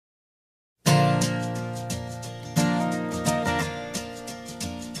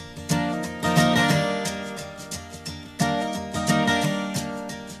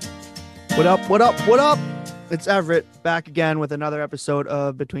What up? What up? What up? It's Everett back again with another episode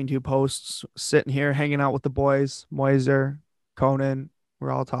of Between Two Posts. Sitting here hanging out with the boys, Moiser, Conan. We're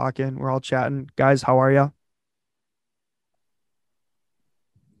all talking. We're all chatting. Guys, how are you?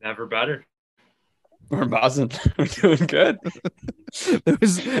 Never better. We're buzzing. We're doing good.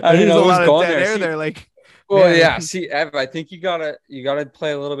 There's I didn't know a it was lot of going dead there. air See- there. Like, Well, man. yeah. See, Ev, I think you gotta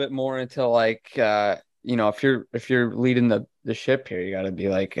play a little bit more into like if you're leading the ship here, you gotta be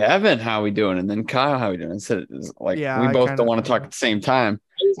like, Evan, how we doing? And then Kyle, how we doing? Instead of like Yeah, we I both kinda- don't want to talk at the same time.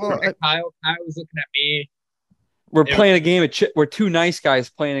 I was Well, looking at Kyle. Kyle was looking at me. We're Yeah. playing a game of we're two nice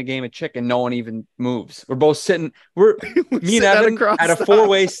guys playing a game of chicken. No one even moves. We're both sitting. Me and sitting at a Evan cross at a stop.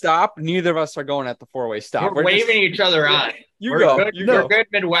 four-way stop. Neither of us are going at the four-way stop. We're just- waving each other on. You we're go. Good, You we're go. good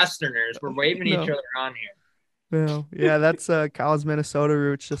Midwesterners. We're waving No. each other on here. No, yeah, that's Kyle's Minnesota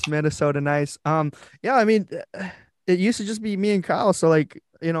roots, just Minnesota nice. Yeah, I mean, it used to just be me and Kyle. So like,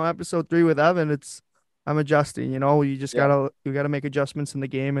 episode 3 with Evan, I'm adjusting. You just Yeah. gotta make adjustments in the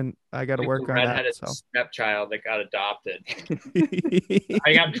game, and I gotta work on that. Redheaded So stepchild that got adopted.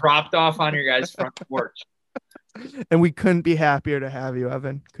 I got dropped off on your guys' front porch. and we couldn't be happier to have you,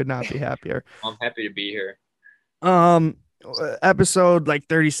 Evan. Could not be happier. I'm happy to be here. Episode like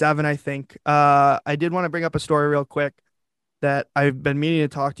 37, I think. I did want to bring up a story real quick that I've been meaning to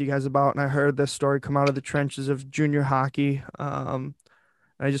talk to you guys about, and I heard this story come out of the trenches of junior hockey. And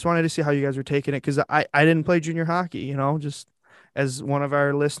I just wanted to see how you guys were taking it because I didn't play junior hockey, just as one of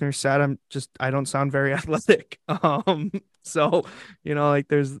our listeners said, I don't sound very athletic. So, like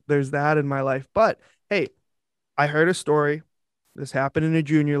there's that in my life. But hey, I heard a story. This happened in a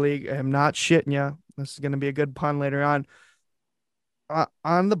junior league. I'm not shitting you. This is going to be a good pun later on.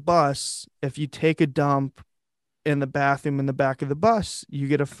 On the bus, if you take a dump in the bathroom in the back of the bus, you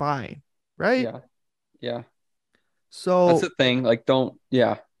get a fine, right? Yeah. Yeah. So That's the thing. Like, don't.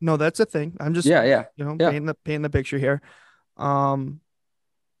 Yeah. no, that's a thing. I'm just Yeah. Yeah. Yeah. painting the picture here. And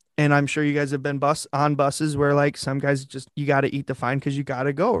I'm sure you guys have been on buses where like some guys just you got to eat the fine because you got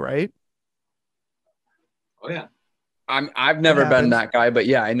to go, right? Oh yeah. I've never been happens. that guy, but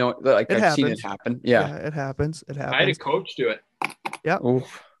yeah, I know. Like It I've seen happens. it happen. Yeah. It happens. It I had a happens. coach do it.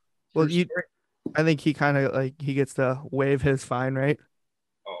 Oof. Well, True story. I think he kind of like he gets to waive his fine, right?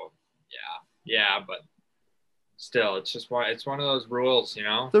 Oh yeah, but still, it's one of those rules, The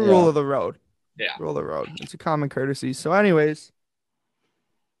Yeah. rule of the road. Yeah. Rule of the road. It's a common courtesy. So, anyways,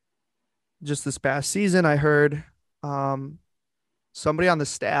 just this past season, I heard somebody on the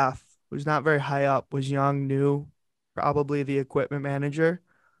staff who's not very high up, was young, new, probably the equipment manager,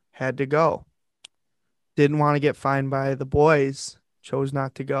 had to go. Didn't want to get fined by the boys, chose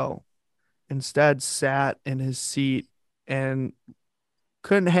not to go. Instead, sat in his seat and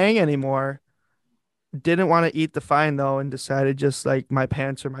couldn't hang anymore. Didn't want to eat the fine though, and decided just like my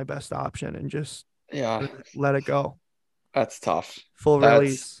pants are my best option and just Yeah. let it go. That's tough. Full That's-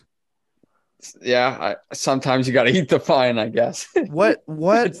 release. Yeah. Sometimes you got to eat the fine, I guess. What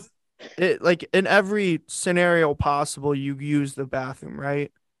it like in every scenario possible, you use the bathroom,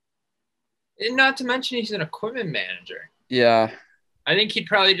 right? And not to mention he's an equipment manager. Yeah. I think he'd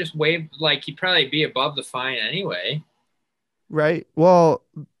probably just waive, like he'd probably be above the fine anyway. Right. Well,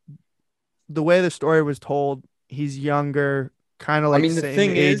 the way the story was told, he's younger, kind of like mean, the same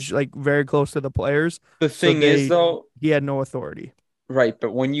thing age, is- like very close to the players. The thing they- is, though, He had no authority. right?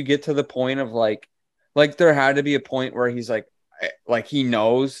 But when you get to the point of like there had to be a point where he's like he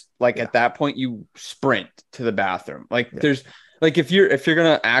knows, like Yeah. at that point you sprint to the bathroom. Like Yeah. there's like if you're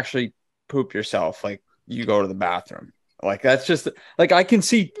gonna actually poop yourself, like you go to the bathroom. Like that's just like I can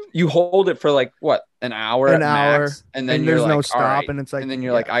see you hold it for like what an hour An at hour, max, and then and you're there's no like, stop, all right. and it's like, and then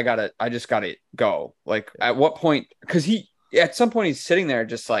you're yeah. like I just gotta go. Like at what point? Because at some point he's sitting there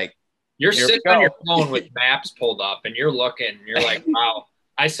just like You're Here we sitting on go. your phone with maps pulled up and you're looking and you're like, wow,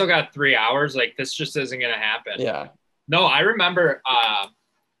 I still got 3 hours. Like this just isn't going to happen. yeah No, I remember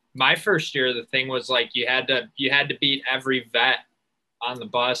my first year, the thing was like, you had to beat every vet on the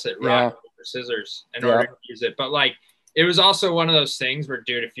bus at Yeah. rock, paper, scissors in order to use it. But like, it was also one of those things where,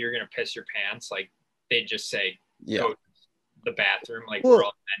 dude, if you're going to piss your pants, like they'd just say, yeah. go to the bathroom. Like Well- we're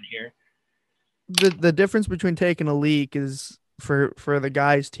all men here. The difference between taking a leak is for the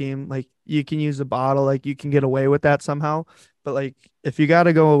guys team, like you can use a bottle, like you can get away with that somehow. But like if you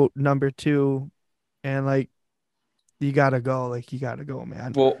gotta go number 2 and like you gotta go,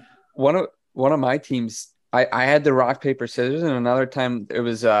 man. Well, one of my teams, I had the rock paper scissors, and another time it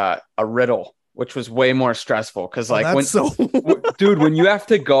was a riddle, which was way more stressful because like when That's so. dude, when you have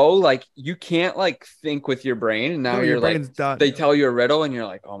to go, like you can't like think with your brain, and now No, you're your like brain's done. they tell you a riddle and you're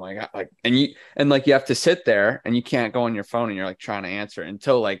like, oh my god, like and like you have to sit there and you can't go on your phone and you're like trying to answer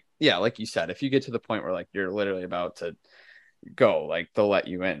until like yeah, like you said, if you get to the point where like you're literally about to go, like they'll let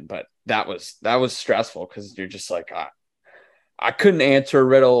you in. But that was stressful because you're just like I couldn't answer a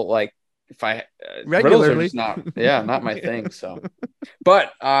riddle like if I riddles are Regularly. just not my thing. So,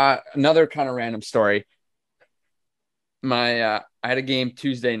 but another kind of random story. I had a game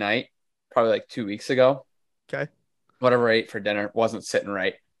Tuesday night, probably like 2 weeks ago. Okay. Whatever I ate for dinner wasn't sitting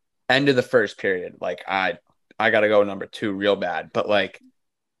right. End of the first period, like I got to go number 2 real bad, but like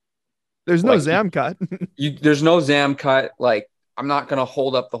There's no like Zam cut. there's no Zam cut. Like I'm not gonna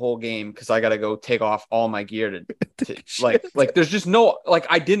hold up the whole game because I got to go take off all my gear to like there's just no like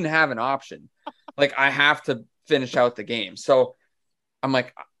I didn't have an option. Like I have to finish out the game. So I'm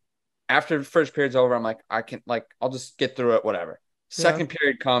like, after the first period's over, I'm like, I can like I'll just get through it, whatever. Second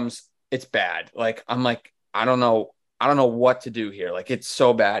period comes, it's bad. Like I'm like, I don't know what to do here. Like it's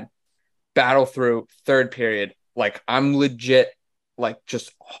so bad. Battle through third period. Like I'm legit like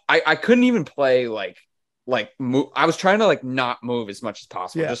just I couldn't even play like move. I was trying to like not move as much as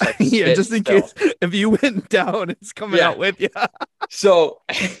possible. Yeah. Just like Yeah, just in still. case if you went down, it's coming Yeah. out with you. So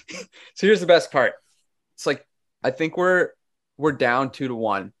here's the best part. It's like I think we're down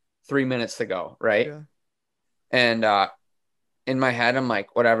 2-1, 3 minutes to go, right? Yeah. And in my head, I'm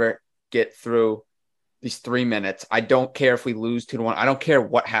like, whatever, get through these 3 minutes. I don't care if we lose 2-1. I don't care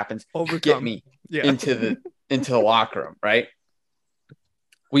what happens. Overcome. Get me Yeah. into the locker room, right?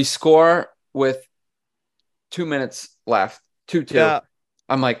 We score with 2 minutes left, 2-2. Yeah.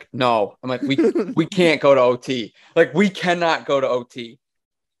 I'm like, no. I'm like, we can't go to OT. Like, we cannot go to OT.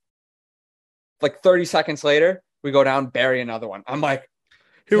 Like 30 seconds later, we go down, bury another one. I'm like,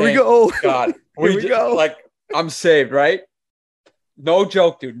 Here we go. God, Here we go. Like, I'm saved, right? No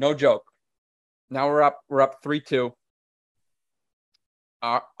joke, dude. No joke. Now we're up 3-2.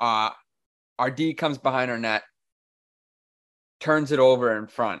 Our D comes behind our net, turns it over in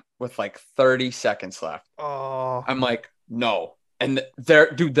front with like 30 seconds left. Oh. I'm like, no. And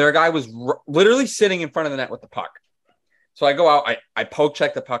their guy was literally sitting in front of the net with the puck. So I go out, I poke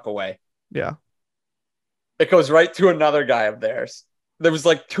check the puck away. Yeah. It goes right to another guy of theirs. There was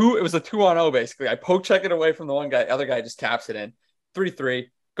like it was a 2-on-0 basically. I poke check it away from the one guy. The other guy just taps it in. 3-3,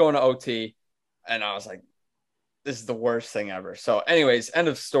 going to OT. And I was like, this is the worst thing ever. So anyways, end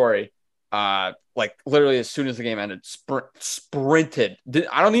of story. Like literally as soon as the game ended, sprinted.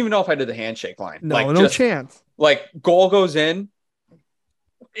 I don't even know if I did the handshake line. No, like, no chance. Like goal goes in,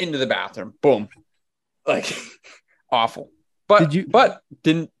 into the bathroom. Boom. Like awful. But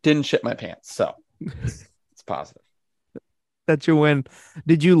didn't shit my pants. So it's positive. That's your win.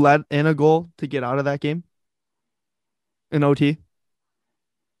 Did you let in a goal to get out of that game? In OT?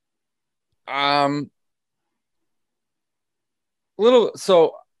 Little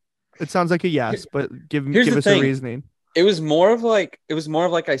so it sounds like a yes, but give us a reasoning. It was more of like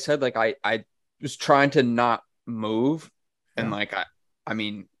I said, like I was trying to not move, and like I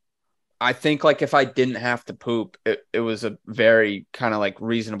mean, I think like if I didn't have to poop, it was a very kind of like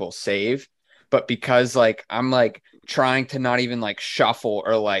reasonable save. But because like I'm like trying to not even like shuffle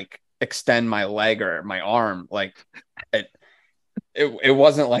or like extend my leg or my arm, like it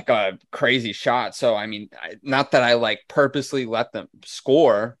wasn't like a crazy shot. So I mean, not that I like purposely let them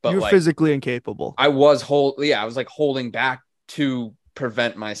score, but you're like physically incapable. I was like holding back to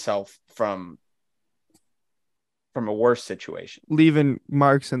prevent myself from a worse situation, leaving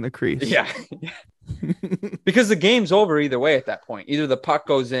marks in the crease. Yeah. Because the game's over either way at that point. Either the puck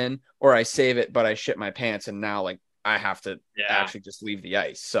goes in or I save it, but I shit my pants, and now like I have to actually just leave the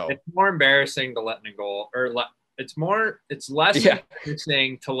ice. So it's more embarrassing to let in a goal, or it's less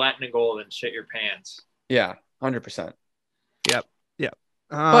embarrassing to let in a goal than shit your pants. Yeah, 100%. Yep.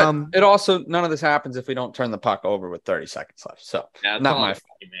 But it also, none of this happens if we don't turn the puck over with 30 seconds left. So not my fault,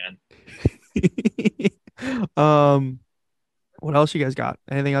 man. What else you guys got?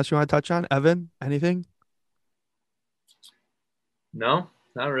 Anything else you want to touch on? Evan, anything? No,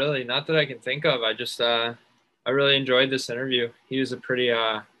 not really. Not that I can think of. I just, I really enjoyed this interview. He was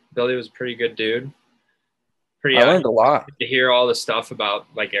Billy was a pretty good dude. I learned a lot to hear all the stuff about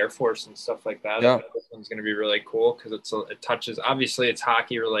like Air Force and stuff like that. Yeah. This one's going to be really cool because it touches, obviously it's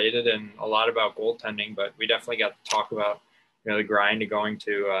hockey related and a lot about goaltending, but we definitely got to talk about, the grind of going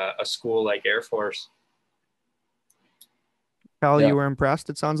to a school like Air Force. Kyle, you were impressed,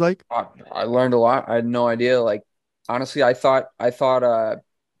 it sounds like. I learned a lot. I had no idea. Like, honestly, I thought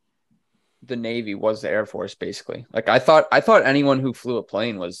the Navy was the Air Force, basically. Like I thought anyone who flew a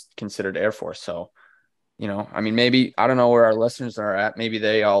plane was considered Air Force. So, I mean, maybe I don't know where our listeners are at. Maybe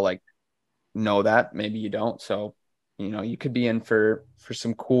they all like know that. Maybe you don't. So, you could be in for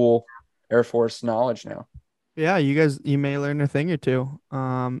some cool Air Force knowledge now. Yeah, you may learn a thing or two.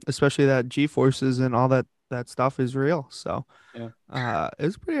 Especially that G forces and all that stuff is real. So, Yeah.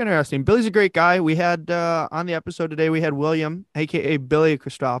 it's pretty interesting. Billy's a great guy. We had on the episode today we had William, aka Billy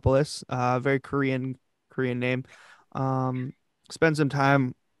Christopoulos, very Korean name. Um, Spent some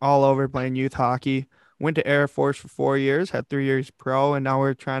time all over playing youth hockey. Went to Air Force for 4 years, had 3 years pro, and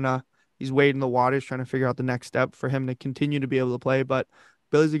now he's wading the waters trying to figure out the next step for him to continue to be able to play. But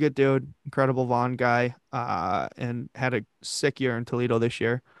Billy's a good dude, incredible Vaughn guy, and had a sick year in Toledo this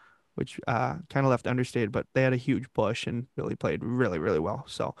year, which kind of left understated, but they had a huge push and Billy played really, really well.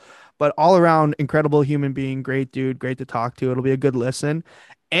 So, but all around, incredible human being, great dude, great to talk to. It'll be a good listen.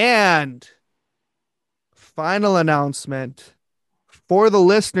 And final announcement for the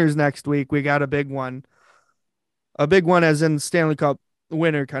listeners next week, we got a big one as in Stanley Cup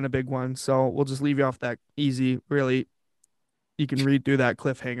winner kind of big one. So we'll just leave you off that easy, really. You can read through that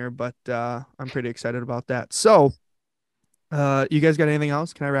cliffhanger, but I'm pretty excited about that. So, you guys got anything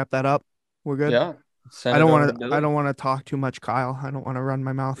else? Can I wrap that up? We're good. Yeah. Send it over to Billy. I don't want to talk too much, Kyle. I don't want to run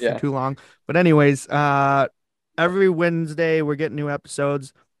my mouth for Yeah. too long. But anyways, every Wednesday we're getting new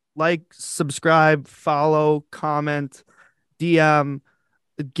episodes. Like, subscribe, follow, comment, DM,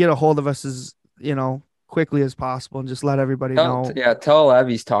 get a hold of us as, quickly as possible and just let everybody know. Tell Ev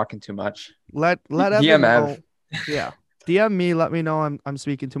he's talking too much. Let Evan DM know. Ev. Yeah. DM me, let me know I'm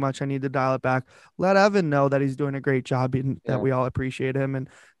speaking too much. I need to dial it back. Let Evan know that he's doing a great job and that we all appreciate him. And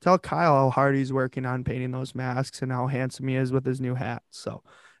tell Kyle how hard he's working on painting those masks and how handsome he is with his new hat. So,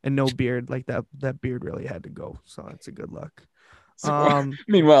 and no beard, like that beard really had to go. So that's a good look.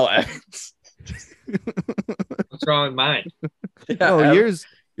 Meanwhile, Evans. What's wrong with mine? No, yours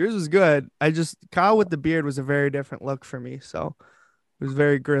was good. Kyle with the beard was a very different look for me. So it was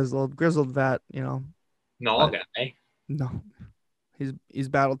very grizzled vet, No guy. No, he's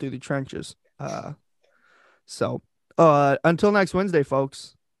battled through the trenches. Until next Wednesday,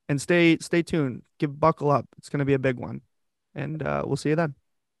 folks, and stay tuned. Buckle up. It's gonna be a big one, and we'll see you then.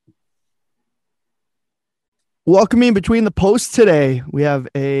 Welcoming between the posts today, we have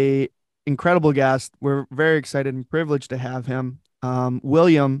a incredible guest. We're very excited and privileged to have him.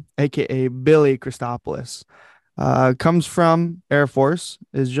 William, aka Billy Christopoulos. Comes from Air Force,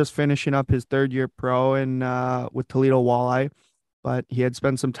 is just finishing up his 3rd year pro and with Toledo Walleye, but he had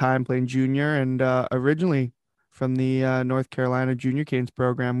spent some time playing junior and originally from the North Carolina Junior Canes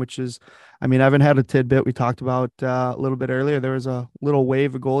program, which is, I mean, Evan had a tidbit we talked about a little bit earlier. There was a little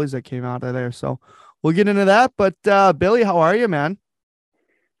wave of goalies that came out of there, so we'll get into that. But Billy, how are you, man?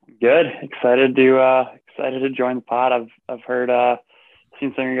 Good. Excited to join the pod. I've heard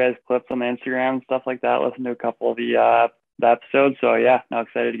seen some of your guys' clips on the Instagram and stuff like that. Listened to a couple of the episodes. So yeah, now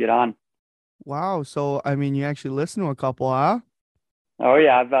excited to get on. Wow. So I mean, you actually listened to a couple, huh? Oh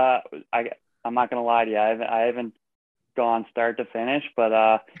yeah, I'm not gonna lie to you. I haven't gone start to finish,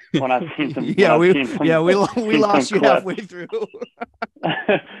 but when I've seen some we lost you halfway through.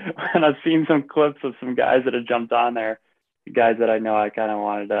 When I've seen some clips of some guys that have jumped on there, guys that I know, I kind of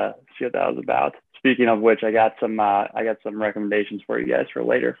wanted to see what that was about. Speaking of which, I got some recommendations for you guys for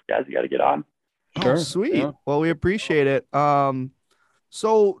later. Guys, you got to get on. Sure. Oh, sweet. Yeah. Well, we appreciate it.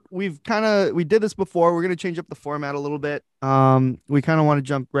 So we did this before. We're gonna change up the format a little bit. We kind of want to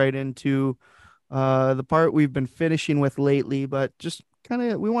jump right into the part we've been finishing with lately, but just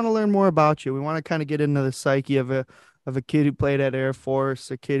we want to learn more about you. We want to kind of get into the psyche of a kid who played at Air Force,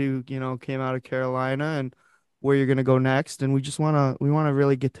 a kid who came out of Carolina, and where you're gonna go next. And we want to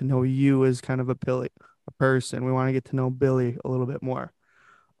really get to know you as kind of a person. We want to get to know Billy a little bit more.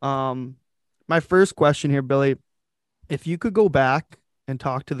 My first question here, Billy, if you could go back and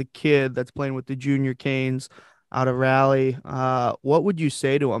talk to the kid that's playing with the Junior Canes out of Raleigh, what would you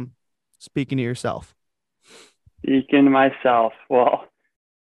say to him? Speaking to yourself. Speaking to myself. Well,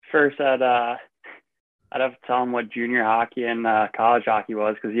 first I'd have to tell him what junior hockey and college hockey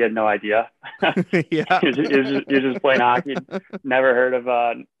was, because he had no idea. Yeah. he was just playing hockey. Never heard of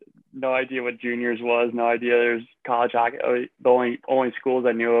no idea what juniors was. No idea there's college hockey. The only schools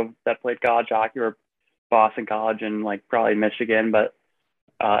I knew of that played college hockey were Boston College and probably Michigan. But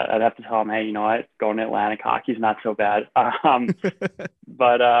I'd have to tell him, hey, you know what? Going to Atlantic hockey's not so bad.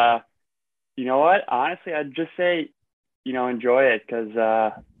 But you know what? Honestly, I'd just say, enjoy it,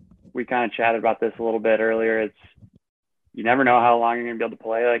 because we kind of chatted about this a little bit earlier. You never know how long you're going to be able to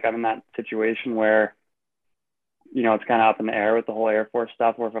play. I'm in that situation where it's kind of up in the air with the whole Air Force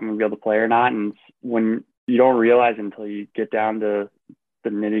stuff, where if I'm going to be able to play or not. And when you don't realize until you get down to the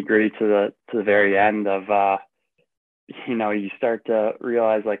nitty gritty to the very end of, you start to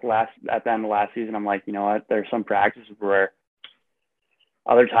realize like at the end of last season, I'm like, you know what, there's some practices where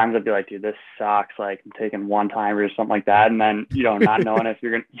other times I'd be like, dude, this sucks. Like I'm taking one timer or something like that. And then, not knowing if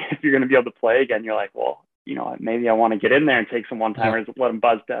you're going to be able to play again, you're like, well, maybe I want to get in there and take some one timers, let them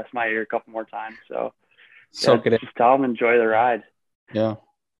buzz past my ear a couple more times. So good. Just tell them, enjoy the ride. Yeah.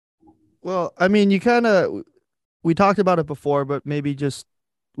 Well, I mean, we talked about it before, but maybe just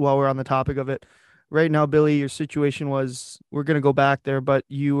while we're on the topic of it, right now, Billy, your situation was, we're going to go back there, but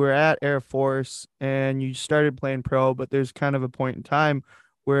you were at Air Force and you started playing pro, but there's kind of a point in time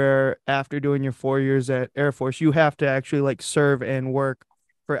where after doing your 4 years at Air Force, you have to actually like serve and work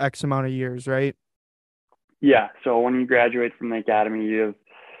for X amount of years, right? Yeah. So when you graduate from the academy, you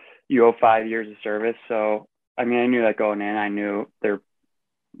owe 5 years of service. So, I mean, I knew that going in. I knew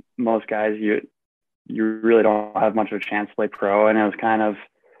most guys, you really don't have much of a chance to play pro. And that was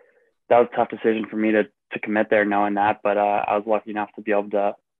a tough decision for me to commit there knowing that. But I was lucky enough to be able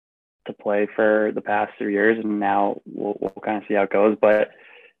to play for the past 3 years. And now we'll kind of see how it goes. But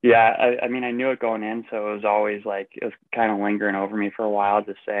yeah, I mean, I knew it going in. So it was always like, it was kind of lingering over me for a while,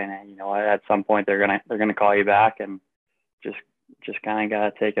 just saying, hey, you know what, at some point they're going to call you back, and just kind of got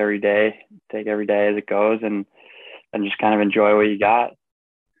to take every day as it goes, and just kind of enjoy what you got.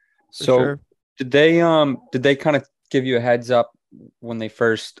 So sure. did they kind of give you a heads up when they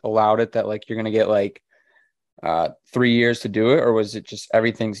first allowed it that like you're going to get like 3 years to do it, or was it just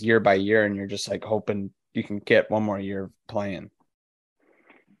everything's year by year and you're just like hoping you can get one more year playing?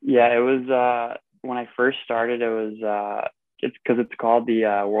 Yeah, it was when I first started, it was it's because it's called the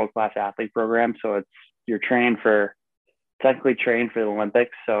World Class Athlete Program. So you're technically trained for the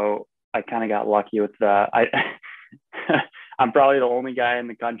Olympics. So I kind of got lucky with I'm probably the only guy in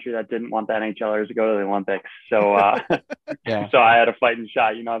the country that didn't want the NHLers to go to the Olympics. So yeah. So I had a fighting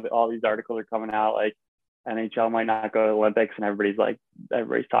shot. All these articles are coming out like NHL might not go to the Olympics, and everybody's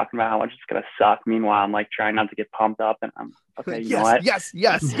talking about how much it's gonna suck. Meanwhile, I'm like trying not to get pumped up, and I'm okay. You know what? Yes.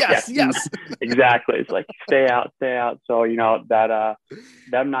 Exactly. It's like stay out. So that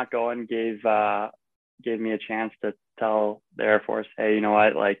them not going gave me a chance to tell the Air Force, hey, you know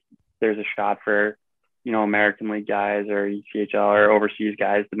what? Like there's a shot for American League guys or ECHL or overseas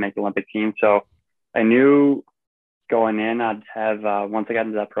guys to make the Olympic team. So I knew going in, I'd have once I got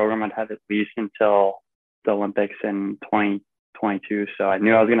into that program, I'd have at least until the Olympics in 2022. So I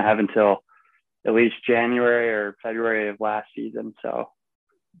knew I was going to have until at least January or February of last season. So,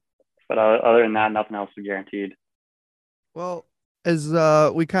 but other than that, nothing else was guaranteed. Well, as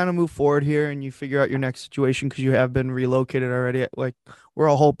we kind of move forward here and you figure out your next situation, because you have been relocated already, like we're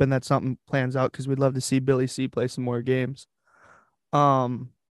all hoping that something plans out, because we'd love to see Billy C play some more games.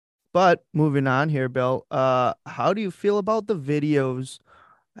 But moving on here, Bill, how do you feel about the videos?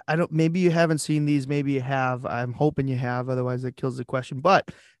 Maybe you haven't seen these, maybe you have. I'm hoping you have, otherwise that kills the question.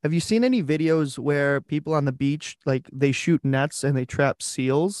 But have you seen any videos where people on the beach, like they shoot nets and they trap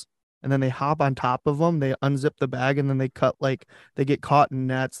seals and then they hop on top of them, they unzip the bag, and then they get caught in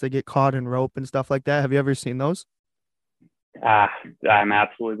nets, they get caught in rope and stuff like that? Have you ever seen those? I'm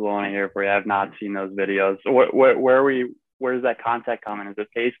absolutely blowing it here for you. I've not seen those videos. Where's that content coming? Is it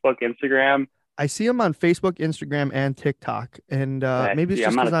Facebook, Instagram? I see them on Facebook, Instagram, and TikTok. And maybe it's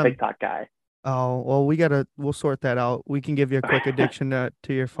just I'm because not a TikTok guy. Oh, well, we'll sort that out. We can give you a quick addiction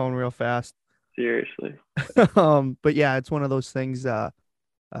to your phone real fast. Seriously. But yeah, it's one of those things. I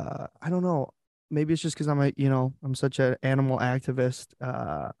don't know. Maybe it's just because I'm such an animal activist,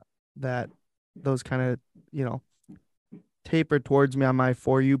 that those kind of, taper towards me on my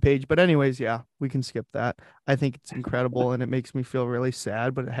For You page. But anyways, yeah, we can skip that. I think it's incredible and it makes me feel really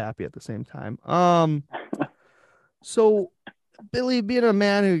sad but happy at the same time. So Billy, being a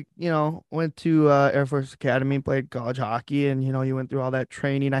man who, went to Air Force Academy, played college hockey, and you went through all that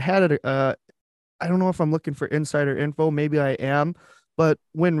training. I don't know if I'm looking for insider info, maybe I am, but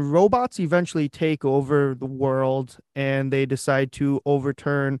when robots eventually take over the world and they decide to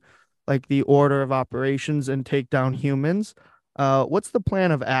overturn like the order of operations and take down humans, what's the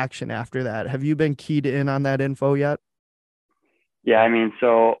plan of action after that? Have you been keyed in on that info yet? Yeah, I mean,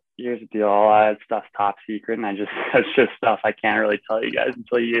 so here's the deal. All that stuff's top secret, and that's just stuff I can't really tell you guys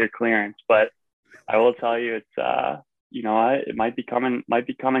until you get your clearance. But I will tell you, it's it might be coming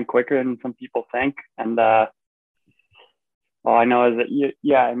quicker than some people think. And all I know is that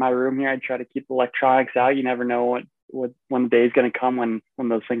in my room here, I try to keep electronics out. You never know when the day's going to come when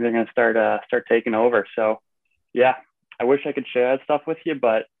those things are going to start taking over. So yeah, I wish I could share that stuff with you,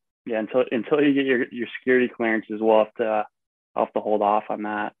 but Yeah, until you get your security clearances, I'll have to hold off on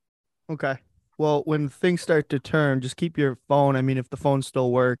that. Okay. Well, when things start to turn, just keep your phone. I mean, if the phones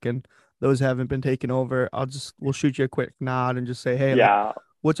still work and those haven't been taken over, we'll shoot you a quick nod and just say, hey, like, Yeah,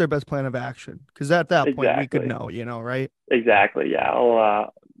 what's our best plan of action? Because at that point, we could exactly. know, right? Exactly. Yeah,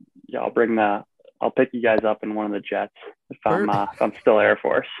 I'll pick you guys up in one of the jets Per if I'm still Air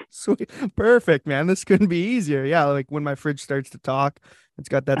Force. Sweet. Perfect, man. This couldn't be easier. Yeah, like when my fridge starts to talk, it's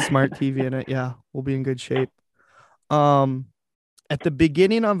got that smart TV in it. Yeah, we'll be in good shape. Um, at the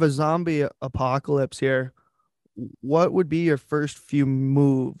beginning of a zombie apocalypse here, what would be your first few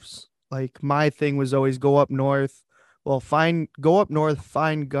moves? Like my thing was always go up north. Well, go up north,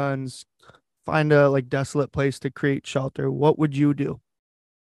 find guns, find a like desolate place to create shelter. What would you do?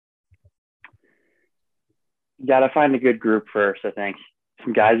 You got to find a good group first, I think.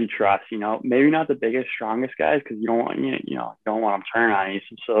 Some guys you trust, maybe not the biggest, strongest guys because you don't want you don't want them turning on you.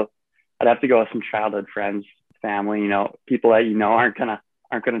 So I'd have to go with some childhood friends, family, people that aren't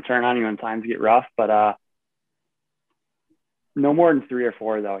gonna turn on you when times get rough. But no more than 3 or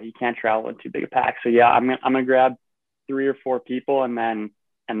 4 though. You can't travel in too big a pack. So yeah, I'm gonna grab 3 or 4 people and then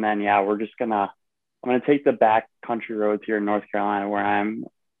yeah, I'm gonna take the back country roads here in North Carolina where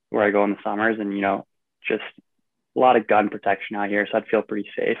I go in the summers and just a lot of gun protection out here, so I'd feel pretty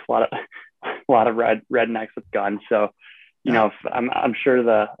safe. A lot of rednecks with guns. So, I'm sure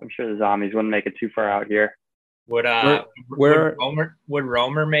the zombies wouldn't make it too far out here. Would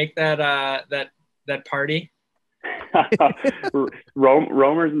Romer make that party?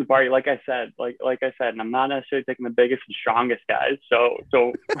 Romer's in the party, like I said, and I'm not necessarily taking the biggest and strongest guys. So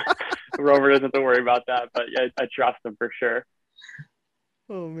Romer doesn't have to worry about that. But yeah, I trust him for sure.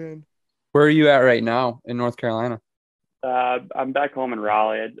 Oh man. Where are you at right now in North Carolina? I'm back home in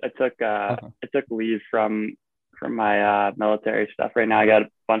Raleigh. I took leave from my military stuff. Right now, I got a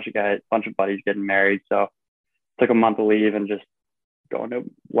bunch of buddies getting married, so took a month of leave and just going to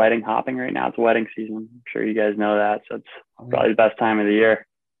wedding hopping right now. It's wedding season. I'm sure you guys know that, so it's probably the best time of the year.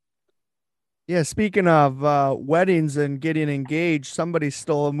 Yeah, speaking of weddings and getting engaged, somebody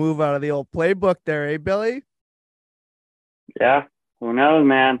stole a move out of the old playbook there, eh, Billy? Yeah, who knows,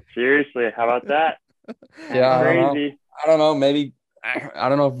 man? Seriously, how about that? Yeah, Crazy. I don't know. Maybe I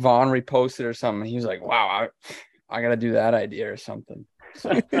don't know if Vaughn reposted or something. He was like, "Wow, I gotta do that idea or something." So,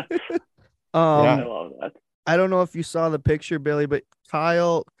 I love that. I don't know if you saw the picture, Billy, but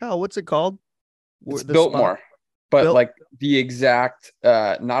Kyle, what's it called? It's Biltmore, but like the exact,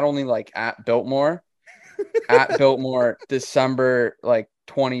 not only like at Biltmore, at Biltmore, December like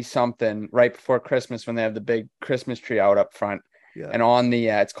 20 something, right before Christmas when they have the big Christmas tree out up front. Yeah. And on the,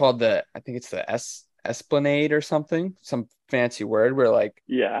 it's called I think it's the Esplanade or something, some fancy word where like,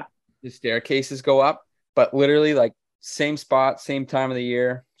 yeah, the staircases go up, but literally like same spot, same time of the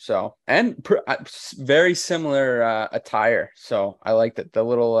year. So, and very similar attire. So I like that the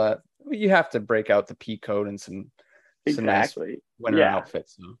little, you have to break out the pea coat and some nice winter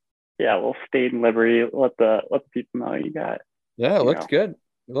outfits. So. Yeah, a little state and liberty. Let the people know you got. Yeah, it looks good.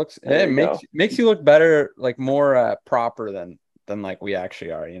 It looks, makes you look better, like more proper than like we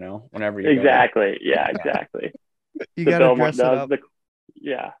actually are, whenever you exactly. Yeah, exactly. You got to dress it up.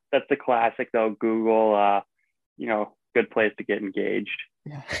 That's the classic though. Google, good place to get engaged.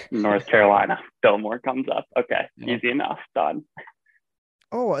 Yeah. North Carolina. Biltmore comes up. Okay, easy enough. Done.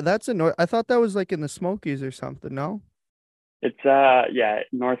 Oh, that's I thought that was like in the Smokies or something. No. It's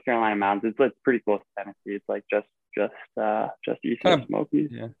North Carolina mountains. It's pretty close to Tennessee. It's like just east of the Smokies.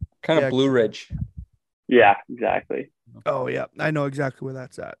 Yeah, kind of Blue Ridge. Yeah, exactly. Oh yeah, I know exactly where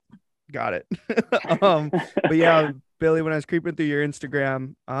that's at. Got it. But yeah, Billy, when I was creeping through your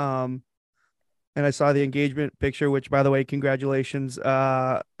Instagram, and I saw the engagement picture, which by the way, congratulations.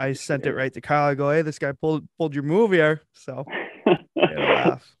 I sent it right to Kyle. I go, hey, this guy pulled your move here. So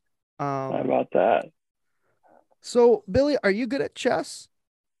laugh. How about that? So Billy, are you good at chess?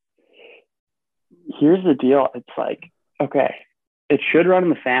 Here's the deal. It's like, okay, it should run in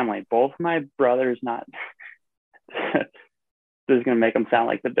the family. Both my brothers, not this is gonna make them sound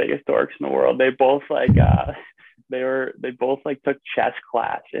like the biggest dorks in the world. They both like took chess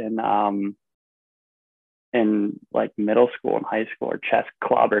class in like middle school and high school, or chess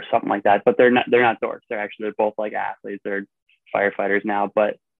club or something like that. But they're not dorks. They're both like athletes. They're firefighters now.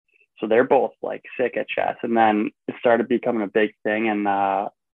 But so they're both like sick at chess. And then it started becoming a big thing, and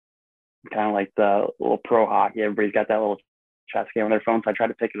kind of like the little pro hockey. Everybody's got that little chess game on their phone. So I tried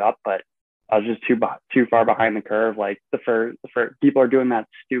to pick it up, but I was just too far behind the curve. Like the first people are doing that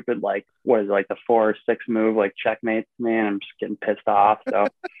stupid, like, what is it, like the 4 or 6 move, like checkmate to me, and I'm just getting pissed off. So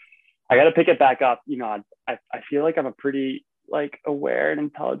I got to pick it back up. I feel like I'm a pretty like aware and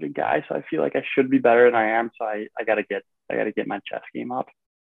intelligent guy, so I feel like I should be better than I am. So I gotta get my chess game up.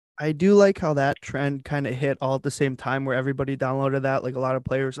 I do like how that trend kind of hit all at the same time where everybody downloaded that. Like a lot of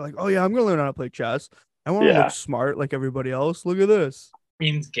players are like, oh yeah, I'm gonna learn how to play chess. I want to Yeah. look smart like everybody else. Look at this.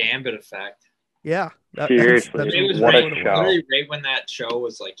 Means Gambit effect. Yeah. Seriously, It was what right, a show. literally right when that show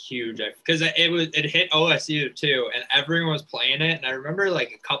was like huge, because it hit OSU too, and everyone was playing it. And I remember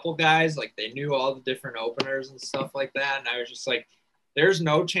like a couple guys, like they knew all the different openers and stuff like that, and I was just like, there's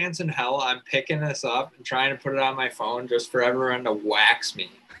no chance in hell I'm picking this up and trying to put it on my phone just for everyone to wax me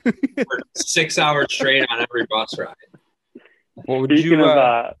for 6 hours straight on every bus ride. What would Speaking you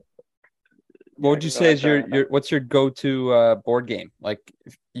of, what would you say is your what's your go-to board game? Like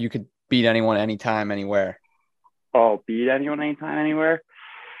if you could beat anyone anytime, anywhere. Oh, beat anyone anytime, anywhere?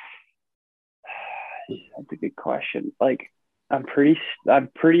 That's a good question. Like, I'm pretty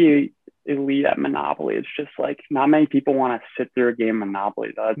elite at Monopoly. It's just like not many people want to sit through a game of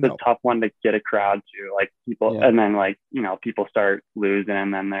Monopoly. That's a tough one to get a crowd to. Like people, and then like people start losing,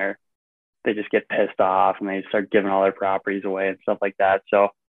 and then they just get pissed off, and they start giving all their properties away and stuff like that. So,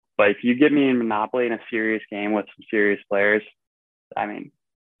 but if you get me in Monopoly in a serious game with some serious players, I mean,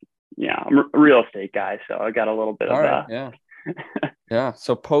 I'm a real estate guy, so I got a little bit All of right, that. Yeah.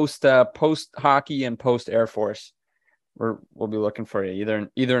 So post hockey and post Air Force, we'll be looking for you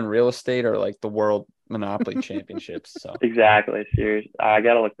either in real estate or like the World Monopoly Championships. So exactly, serious. I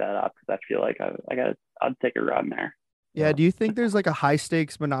gotta look that up because I feel like I'd take a run there. Yeah. Do you think there's like a high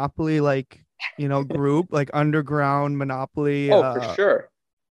stakes Monopoly group like underground Monopoly? for sure.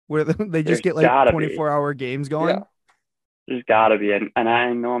 Where they just get like 24-hour games going. Yeah. There's got to be. And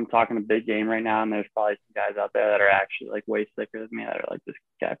I know I'm talking a big game right now, and there's probably some guys out there that are actually like way sicker than me that are like, this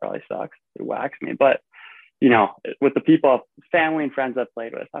guy probably sucks. It whacks me. But, with the people, family and friends I've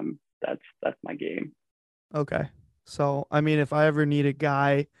played with, that's my game. Okay. So, I mean, if I ever need a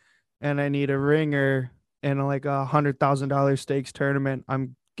guy and I need a ringer in like $100,000 stakes tournament,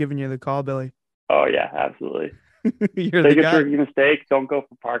 I'm giving you the call, Billy. Oh, yeah, absolutely. You're the guy. Biggest mistake, don't go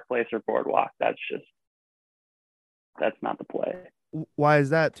for Park Place or Boardwalk. That's not the play. Why is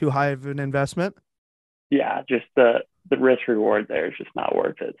that? Too high of an investment? Yeah, just the risk reward there is just not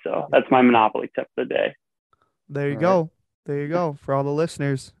worth it. So that's my Monopoly tip of the day. There you go. There you go. For all the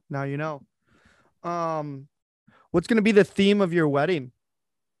listeners, now you know. What's going to be the theme of your wedding?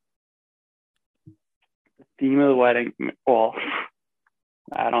 The theme of the wedding? Well,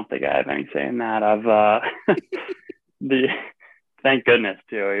 I don't think I have any say in that. I've thank goodness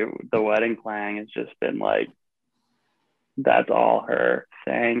too. The wedding planning has just been like, that's all her.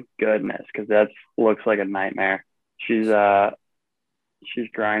 Thank goodness, because that looks like a nightmare. She's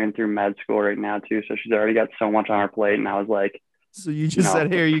grinding through med school right now too, so she's already got so much on her plate. And I was like, so you just said,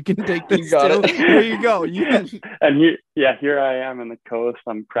 here, you can take this. Here you go. And here I am in the coast.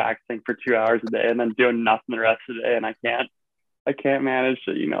 I'm practicing for 2 hours a day and then doing nothing the rest of the day, and I can't manage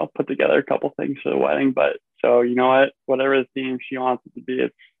to put together a couple things for the wedding. But so whatever the theme she wants it to be,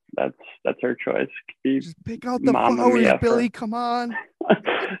 that's her choice. Just pick out the flowers, Billy. Come on.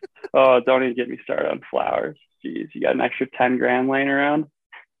 Oh, don't even get me started on flowers. Jeez, you got an extra 10 grand laying around?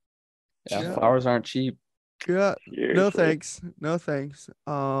 Yeah, flowers aren't cheap. Yeah. Seriously. No thanks.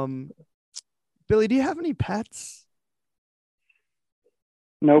 Billy, do you have any pets?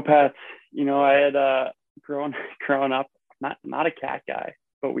 No pets. I had growing up, not a cat guy,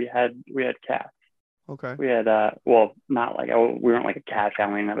 but we had cats. Okay. We had not like we weren't like a cat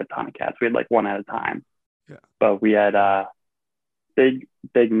family. We didn't have a ton of cats. We had like one at a time. Yeah. But we had big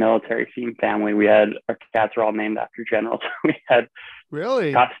military themed family. We had our cats were all named after generals. We had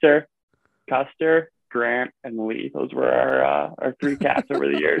really Custer, Grant, and Lee. Those were our three cats over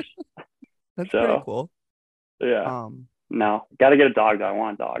the years. That's pretty cool. Yeah. No, got to get a dog though. I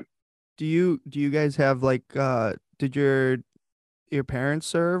want a dog. Do you guys have like did your parents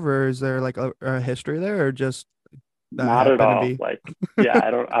serve, or is there like a history there, or just not at all? Like, yeah,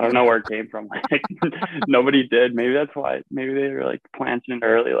 I don't know where it came from. Like, nobody did. Maybe that's why. Maybe they were like planting it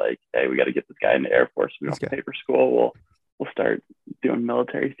early. Like, hey, we got to get this guy in the Air Force. We don't have to pay for school. We'll start doing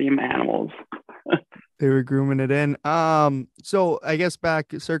military themed animals. They were grooming it in. So I guess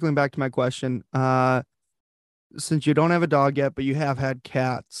circling back to my question. Since you don't have a dog yet, but you have had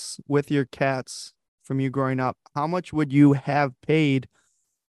cats, with your cats from you growing up, how much would you have paid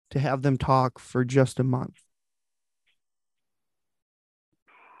to have them talk for just a month?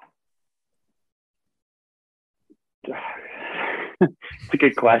 It's a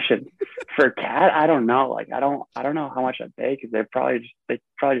good question. For a cat, I don't know. Like, I don't know how much I'd pay, because they probably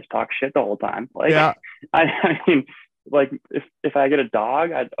just talk shit the whole time. Like, yeah. I mean, like if I get a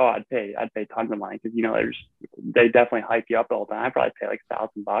dog, I'd pay tons of money because they definitely hype you up all the time. I'd probably pay like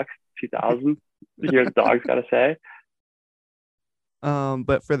 $1,000, 2,000 to hear the dog's got to say.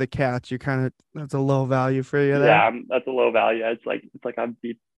 But for the cats, that's a low value for you there. Yeah, that's a low value. It's like I'd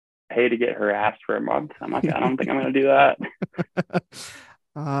be paid to get harassed for a month. I'm like, I don't think I'm gonna do that.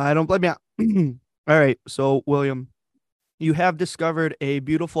 I don't blame you. All right, so William, you have discovered a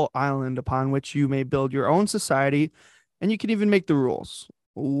beautiful island upon which you may build your own society, and you can even make the rules.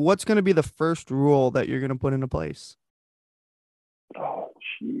 What's going to be the first rule that you're going to put into place? Oh,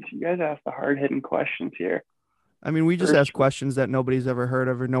 jeez, you guys ask the hard-hitting questions here. I mean, we just ask questions that nobody's ever heard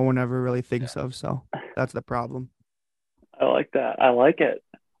of or no one ever really thinks of, so that's the problem. I like that. I like it.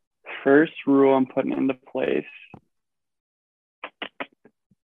 First rule I'm putting into place.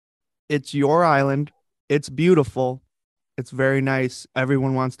 It's your island. It's beautiful. It's very nice.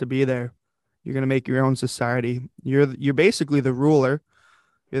 Everyone wants to be there. You're going to make your own society. You're basically the ruler.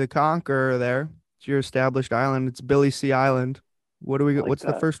 You're the conqueror there. It's your established island. It's Billy C Island. What's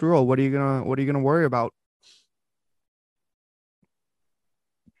the first rule? What are you going to worry about?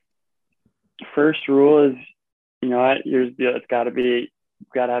 First rule is, you know what? Here's the deal. It's got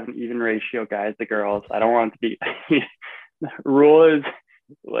to have an even ratio, guys to girls. I don't want it to be rule is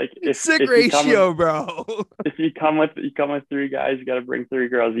like if ratio, bro. If you come with 3 guys, you got to bring 3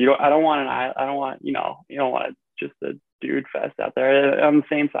 girls. You don't want just a dude fest out there. On the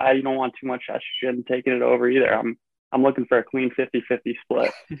same side, you don't want too much estrogen taking it over either. I'm looking for a clean 50-50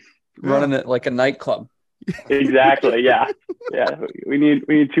 split. Running it like a nightclub. Exactly. Yeah. We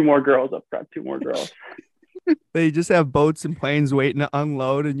need 2 more girls up front. 2 more girls. They just have boats and planes waiting to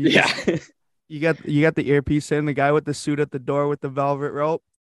unload, and you got the earpiece in, the guy with the suit at the door with the velvet rope.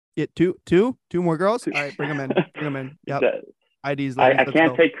 Get two more girls. All right, bring them in. Yep. IDs. I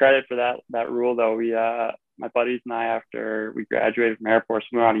can't take credit for that rule though. We my buddies and I, after we graduated from Air Force,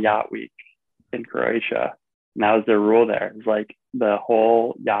 we were on a yacht week in Croatia, and that was their rule there. It was like the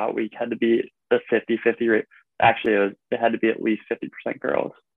whole yacht week had to be the 50-50 rate. Actually, it had to be at least 50%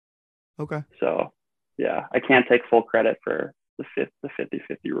 girls. Okay. So yeah, I can't take full credit for the 50-50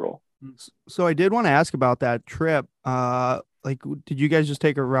 rule. So I did want to ask about that trip. Like, did you guys just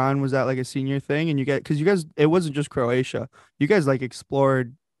take a run? Was that like a senior thing? And it wasn't just Croatia. You guys like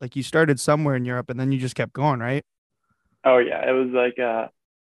explored, like you started somewhere in Europe and then you just kept going, right? Oh yeah. It was like, so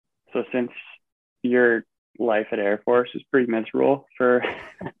since your life at Air Force is pretty miserable for,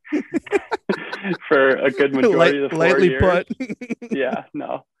 for a good majority of the 4 lightly years. Put. Yeah,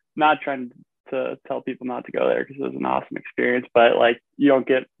 no, not trying to tell people not to go there because it was an awesome experience, but like you don't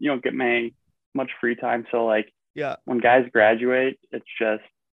get much free time. So like, yeah, when guys graduate, it's just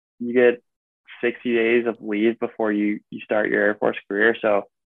you get 60 days of leave before you start your Air Force career. So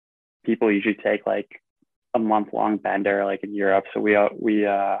people usually take like a month-long bender like in Europe. So we hit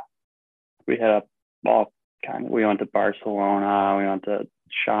up all kind of, we went to Barcelona, we went to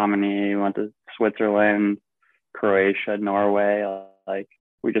Chamonix, we went to Switzerland, Croatia, Norway. Like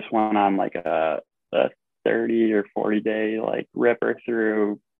we just went on like a 30 or 40 day like ripper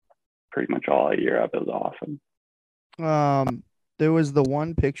through pretty much all of Europe. It was awesome. There was the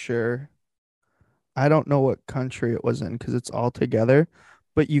one picture, I don't know what country it was in because it's all together,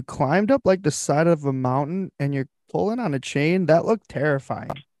 but you climbed up like the side of a mountain and you're pulling on a chain. That looked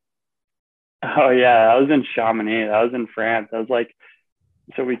terrifying. Oh yeah, I was in Chamonix. That was in France. I was like,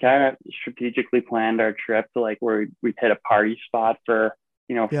 so we kind of strategically planned our trip to like where we'd hit a party spot for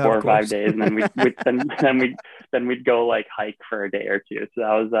 4 or 5 days, and then we'd go like hike for a day or two.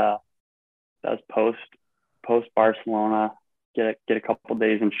 So that was post Barcelona. Get a couple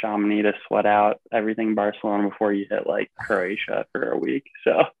days in Chamonix to sweat out everything Barcelona before you hit like Croatia for a week.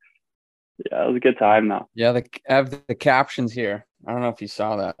 So yeah, it was a good time though. Yeah, I have the captions here. I don't know if you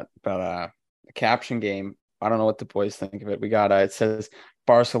saw that, but the caption game, I don't know what the boys think of it. We got it says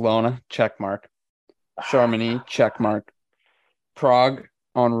Barcelona check mark, Chamonix check mark, Prague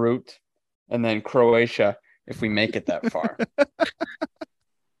en route, and then Croatia if we make it that far. I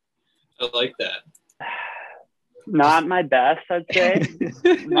like that. Not my best, I'd say.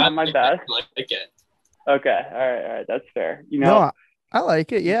 Not my best. I like it. Okay. All right. That's fair. No, I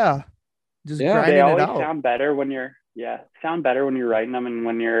like it. Yeah. Just grinding they always it out. sound better when you're writing them, and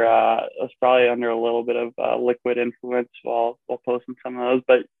when you're it's probably under a little bit of liquid influence while posting some of those.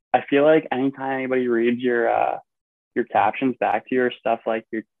 But I feel like anytime anybody reads your captions back to you or stuff like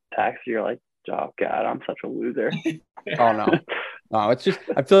your text, you're like, oh God, I'm such a loser. Oh no, it's just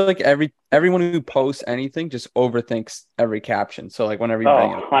I feel like everyone who posts anything just overthinks every caption. So like whenever you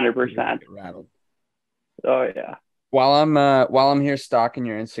bring it up, 100%. rattled. Oh yeah. While I'm here stalking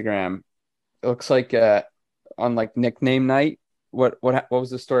your Instagram, it looks like on like nickname night? What was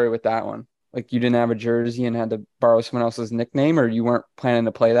the story with that one? Like you didn't have a jersey and had to borrow someone else's nickname, or you weren't planning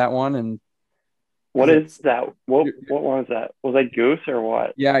to play that one? And What is that? What your- what was that? Was that Goose or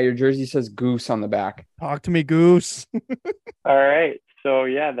what? yeah, your jersey says Goose on the back. Talk to me, Goose. All right. So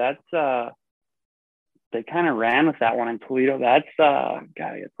yeah, that's they kind of ran with that one in Toledo. That's God, I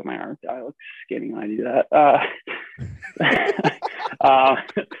gotta put my arms down. I look skinny when I do that. Uh,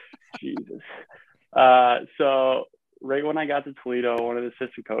 Jesus. So right when I got to Toledo, one of the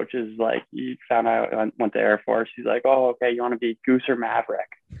assistant coaches, like, he found out I went to Air Force. He's like, "Oh, okay, you want to be Goose or Maverick?"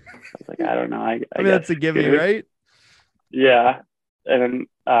 I was like, "I don't know. I I mean, guess that's a gimme, Goose." right? Yeah. And then,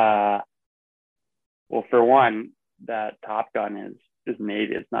 well, for one, that Top Gun is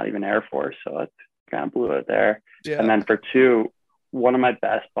Navy. It's not even Air Force, so it's kind of blew it there. Yeah. And then for two, one of my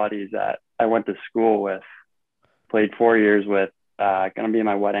best buddies that I went to school with, played 4 years with, gonna be in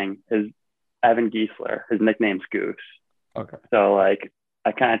my wedding, is Evan Giesler. His nickname's Goose. Okay. So like,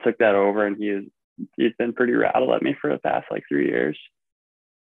 I kind of took that over, and he's been pretty rattled at me for the past like 3 years.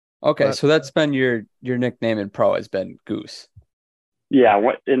 Okay, But- so that's been your nickname in pro has been Goose. Yeah,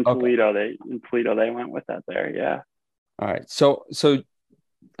 what in Okay. Toledo they went with that there. Yeah. All right. So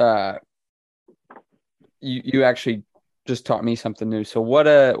you actually just taught me something new. So what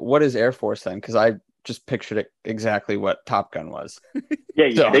is Air Force then? Because I just pictured it exactly what Top Gun was. Yeah,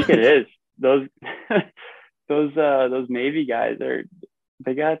 you So- think it is. Those those Navy guys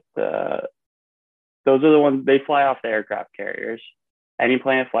they got those are the ones, they fly off the aircraft carriers. Any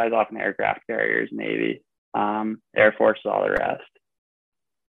plane that flies off an aircraft carrier is Navy. Air Force is all the rest.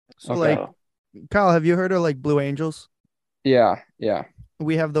 So, Okay. like, Kyle, have you heard of like Blue Angels? Yeah.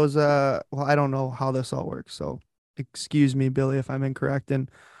 We have those. Well, I don't know how this all works, so excuse me, Billy, if I'm incorrect and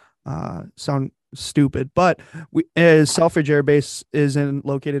sound stupid. But Selfridge Air Base is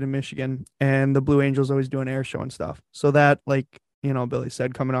located in Michigan, and the Blue Angels always do an air show and stuff. So that, like, Billy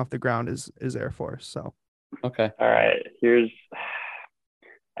said, coming off the ground is Air Force. So Okay. All right,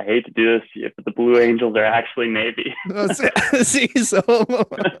 I hate to do this to you, but the Blue Angels are actually Navy. see, so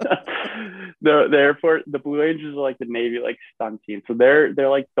The Air Force, the Blue Angels are like the Navy like stunt team. So they're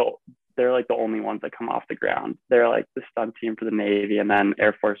like the only ones that come off the ground. They're like the stunt team for the Navy, and then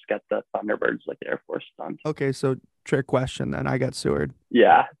Air Force gets the Thunderbirds, like the Air Force stunts. okay. So trick question then. I got Seward.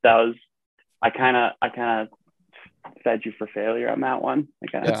 Yeah, that was I kind of fed you for failure on that one. I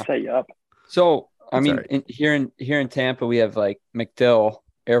kind of Yeah. set you up. So I That's mean, all right. here in Tampa, we have like MacDill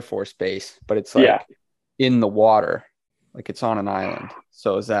Air Force Base, but it's like Yeah. in the water, like it's on an island.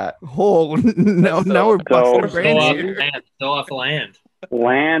 So is that Oh no, now we're busting So- brains Still here. off land.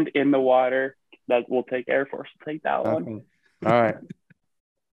 Land in the water. That will take Air Force. Will take that one. okay. All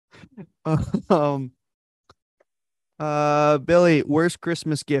right? Billy, worst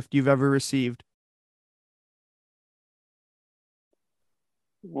Christmas gift you've ever received?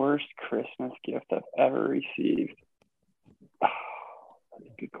 Worst Christmas gift I've ever received. Oh,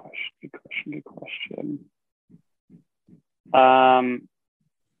 that's a good question. Good question.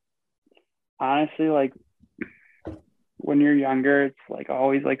 Honestly, like, when you're younger, it's like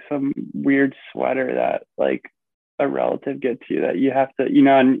always like some weird sweater that like a relative gets you that you have to,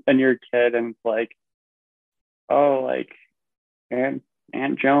 and you're a kid, and it's like, oh, like Aunt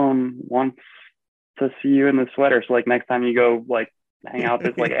Joan wants to see you in the sweater. So like next time you go like hang out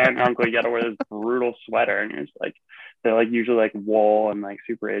with this like aunt and uncle, you gotta wear this brutal sweater, and you're just like, they're like usually like wool and like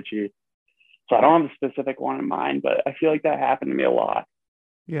super itchy. So I don't have a specific one in mind, but I feel like that happened to me a lot.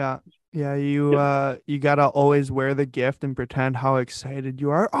 Yeah. Yeah, you gotta always wear the gift and pretend how excited you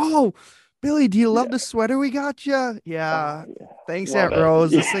are. Oh, Billy, do you love the sweater we got you? Yeah. Oh, yeah. Thanks, Love Aunt it.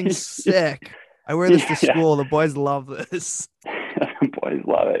 Rose. This thing's sick. I wear this to Yeah. school. The boys love this. Boys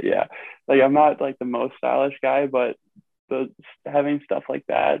love it. Yeah. Like, I'm not like the most stylish guy, but having stuff like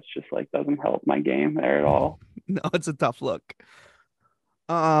that, it's just like doesn't help my game there at all. No, it's a tough look.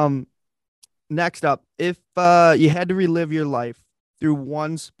 Next up, if you had to relive your life through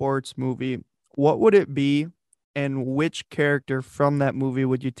one sports movie, what would it be, and which character from that movie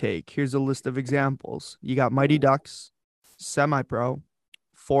would you take? Here's a list of examples. You got Mighty Ducks, Semi Pro,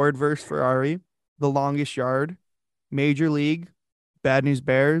 Ford vs Ferrari, The Longest Yard, Major League, Bad News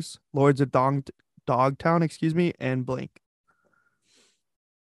Bears, Lords of Dogtown, and Blink.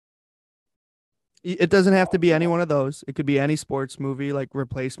 It doesn't have to be any one of those. It could be any sports movie, like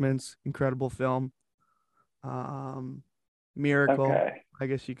Replacements, incredible film. Miracle. Okay. I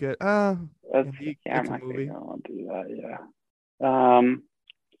guess you could. That's, you- yeah, I'm it's a not movie. gonna do that. Yeah.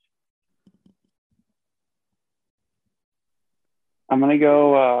 I'm gonna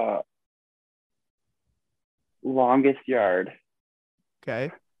go Longest Yard.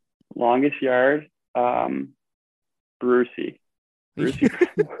 Okay. Longest Yard. Brucey.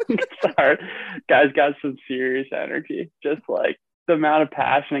 Sorry, guy's got some serious energy. Just like the amount of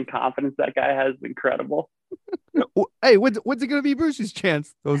passion and confidence that guy has is incredible. Hey, what's it gonna be Brucey's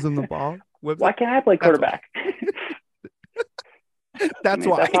chance? Throws him the ball. Why can't I play quarterback? That's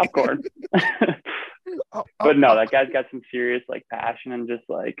why. That popcorn. But no, that guy's got some serious like passion and just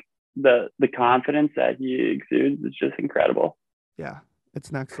like the confidence that he exudes is just incredible. Yeah,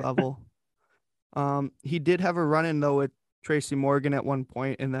 it's next level. He did have a run-in though with Tracy Morgan at one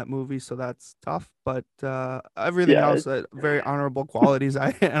point in that movie, so that's tough. But everything else, very honorable qualities.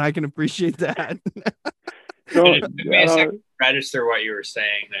 I can appreciate that. So, it took me a second to register what you were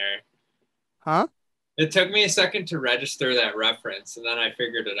saying there. Huh? It took me a second to register that reference, and then I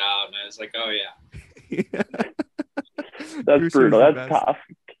figured it out, and I was like, "Oh yeah." That's brutal. That's tough.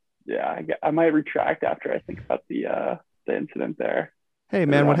 Yeah, I might retract after I think about the incident there. Hey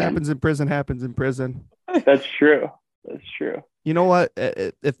man, what happens in prison happens in prison. That's true. That's true. You know what?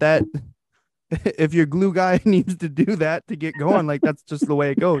 If your glue guy needs to do that to get going, like that's just the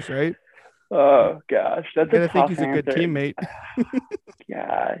way it goes, right? Oh gosh, that's a tough I think he's answer. a good teammate.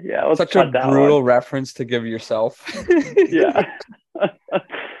 Yeah. Such a brutal reference to give yourself. Yeah.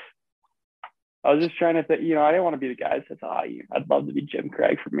 I was just trying to think. I didn't want to be the guy that says, I'd love to be Jim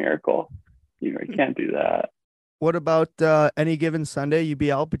Craig for Miracle." You can't do that. What about Any Given Sunday? You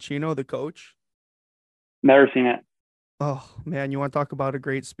be Al Pacino, the coach? Never seen it. Oh man, you want to talk about a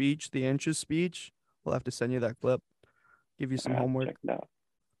great speech? The Inches speech. We'll have to send you that clip. Give you some homework. Check it out.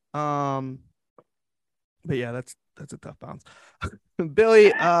 But yeah, that's a tough bounce.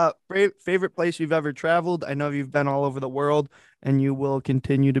 Billy, favorite place you've ever traveled? I know you've been all over the world and you will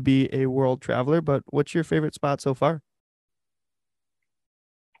continue to be a world traveler, but what's your favorite spot so far?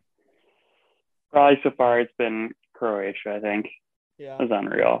 Probably so far it's been Croatia, I think. Yeah. It was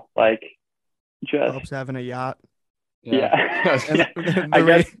unreal. Like just helps having a yacht. Yeah. And I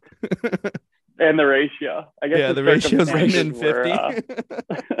guess and the ratio. I guess the ratio's right in 50.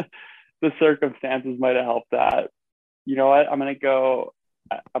 The circumstances might have helped that. You know what? I'm gonna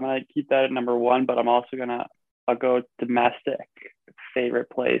keep that at number one, but I'll go domestic.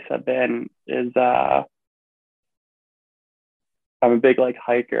 Favorite place I've been is I'm a big like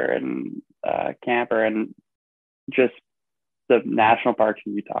hiker and camper, and just the national parks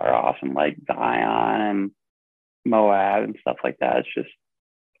in Utah are awesome, like Zion and Moab and stuff like that. It's just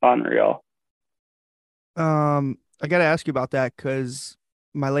unreal. I gotta ask you about that because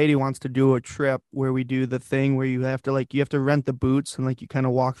my lady wants to do a trip where we do the thing where you have to rent the boots and like you kind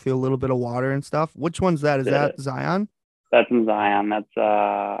of walk through a little bit of water and stuff. Which one's that? Is that Zion? That's in Zion. That's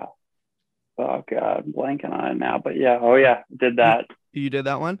oh god, I'm blanking on it now. But yeah, oh yeah, did that. You did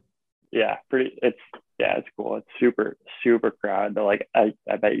that one? Yeah, it's cool. It's super, super crowded. But like I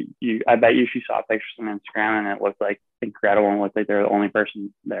bet you she saw pictures on Instagram and it looked like incredible and looked like they're the only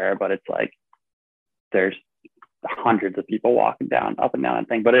person there, but it's like there's hundreds of people walking up and down that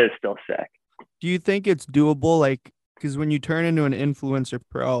thing, but it is still sick. Do you think it's doable? Like, because when you turn into an influencer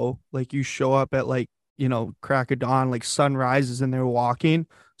pro, like you show up at like, crack of dawn, like sun rises and they're walking.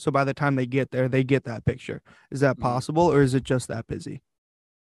 So by the time they get there, they get that picture. Is that possible or is it just that busy?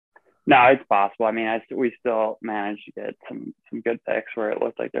 No, it's possible. I mean, we still managed to get some good pics where it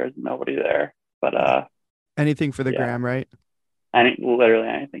looked like there's nobody there, but anything for the gram, right? Literally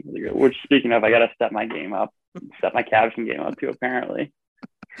anything for the gram. Which, speaking of, I got to step my game up. Set my caption game up too, apparently.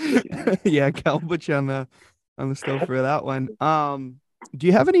 Yeah, Cal put you on the stove for that one. Do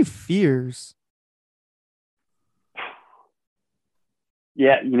you have any fears?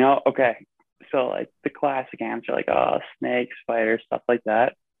 Yeah, okay. So like the classic answer, like snakes, spiders, stuff like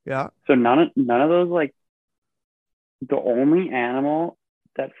that. Yeah. So none of those, like the only animal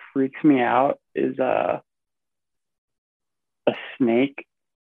that freaks me out is a snake,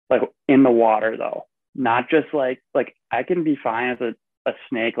 like in the water though. Not just like I can be fine as a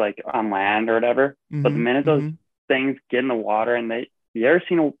snake like on land or whatever, but the minute those things get in the water and you ever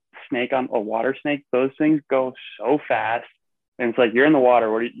seen a water snake? Those things go so fast, and it's like you're in the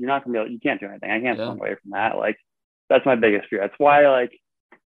water. You're not gonna you can't do anything. I can't swim away from that. Like that's my biggest fear. That's why like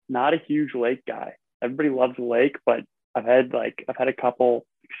not a huge lake guy. Everybody loves the lake, but I've had a couple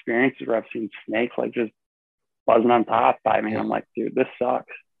experiences where I've seen snakes like just buzzing on top by me. I'm like, dude, this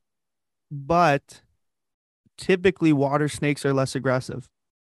sucks. But typically water snakes are less aggressive.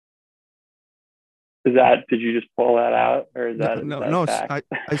 Did you just pull that out, or is that no? A fact?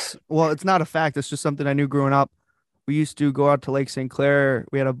 Well, it's not a fact. It's just something I knew growing up. We used to go out to Lake St. Clair.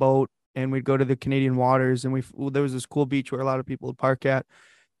 We had a boat, and we'd go to the Canadian waters, and there was this cool beach where a lot of people would park at.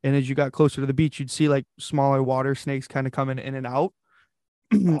 And as you got closer to the beach, you'd see like smaller water snakes kind of coming in and out.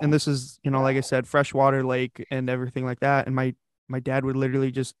 And this is, like I said, freshwater lake and everything like that. And my dad would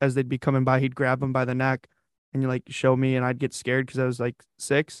literally just, as they'd be coming by, he'd grab them by the neck and like show me, and I'd get scared because I was like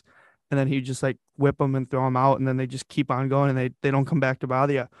 6, and then he'd just like whip them and throw them out, and then they just keep on going, and they don't come back to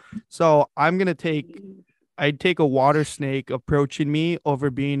bother you. So I'd take a water snake approaching me over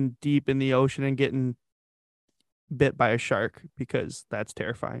being deep in the ocean and getting bit by a shark, because that's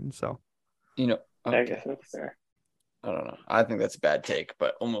terrifying. So You know, I guess that's fair. I don't know. I think that's a bad take,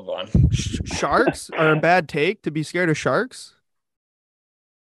 but we'll move on. Sharks are a bad take, to be scared of sharks.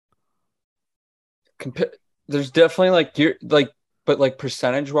 There's definitely like you're like, but like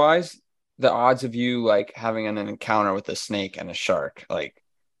percentage wise, the odds of you like having an encounter with a snake and a shark, like,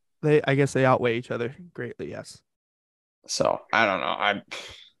 I guess they outweigh each other greatly. Yes. so I don't know. I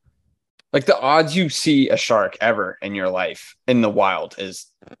like the odds you see a shark ever in your life in the wild is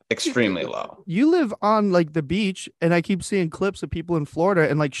extremely low. You live on like the beach, and I keep seeing clips of people in Florida,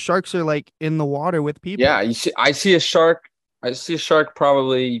 and like sharks are like in the water with people. Yeah, I see a shark. I see a shark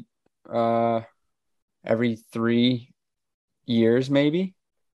probably every 3 years, maybe.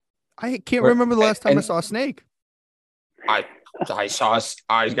 I can't remember the last time I and saw a snake. I I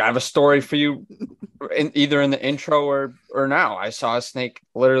have a story for you either in the intro or now. I saw a snake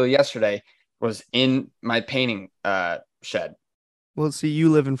literally yesterday, was in my painting shed. Well, see, you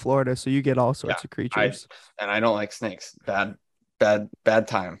live in Florida, so you get all sorts of creatures. And I don't like snakes. Bad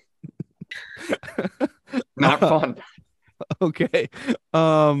time. Not fun. Okay.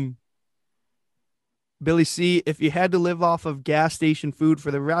 Billy C, if you had to live off of gas station food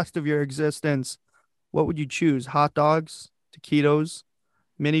for the rest of your existence, what would you choose? Hot dogs, taquitos,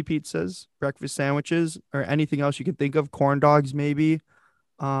 mini pizzas, breakfast sandwiches, or anything else you could think of? Corn dogs, maybe.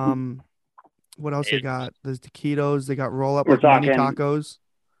 What else they got? There's taquitos. They got roll up like mini tacos.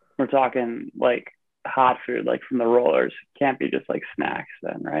 We're talking like hot food, like from the rollers. Can't be just like snacks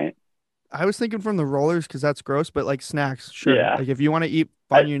then, right? I was thinking from the rollers because that's gross, but like snacks, sure. Yeah. Like if you want to eat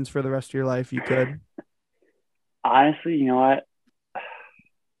Funyuns for the rest of your life, you could. Honestly, you know what?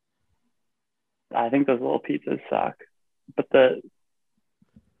 I think those little pizzas suck, but the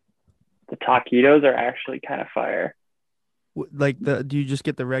taquitos are actually kind of fire. Like do you just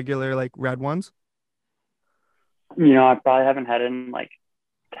get the regular like red ones? You know, I probably haven't had it in like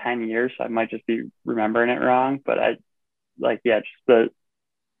 10 years, so I might just be remembering it wrong. But I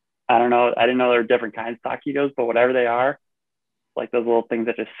don't know. I didn't know there were different kinds of taquitos, but whatever they are, like those little things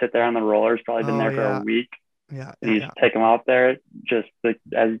that just sit there on the rollers, probably been there for a week. Yeah. And you just take them out there, just as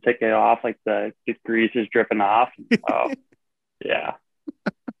you take it off, like the grease is dripping off. Oh, yeah.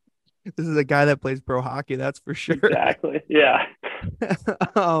 This is a guy that plays pro hockey, that's for sure. Exactly. Yeah.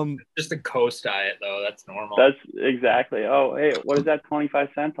 Just a Coast diet, though. That's normal. That's exactly. Oh, hey, what is that? 25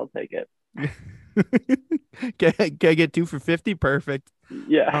 cents? I'll take it. Can I get 2 for $50? Perfect.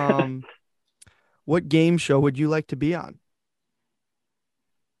 Yeah. What game show would you like to be on?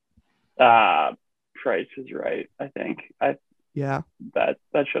 Price is Right, I think. Yeah. That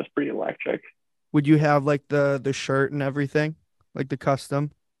show's pretty electric. Would you have like the shirt and everything, like the custom?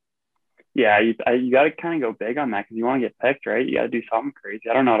 Yeah, you got to kind of go big on that because you want to get picked, right? You got to do something crazy.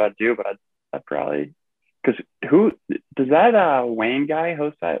 I don't know what I'd do, but I'd probably, because who does that Wayne guy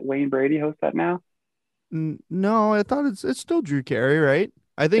host that? Wayne Brady host that now? No, I thought it's still Drew Carey, right?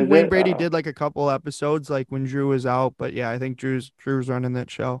 I think Wayne Brady did like a couple episodes like when Drew was out, but yeah, I think Drew's running that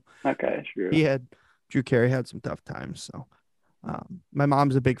show. Okay, Drew. Drew Carey had some tough times, so my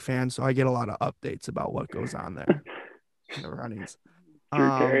mom's a big fan, so I get a lot of updates about what goes on there in the runnings. Drew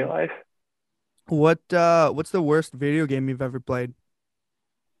Carey life. What's the worst video game you've ever played?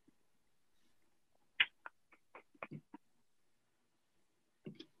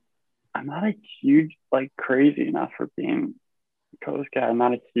 I'm not a huge, like, crazy enough for being a Coast guy. I'm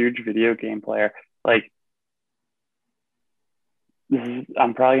not a huge video game player. Like,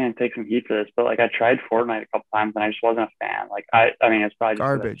 I'm probably gonna take some heat for this, but like I tried Fortnite a couple times and I just wasn't a fan. Like I mean it's probably just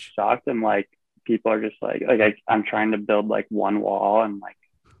garbage. Sucked, and like people are just like I'm trying to build like one wall and like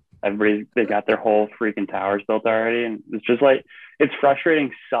they got their whole freaking towers built already, and it's just like it's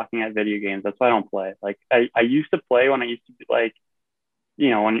frustrating sucking at video games. That's why I don't play. Like I used to play when I used to be like,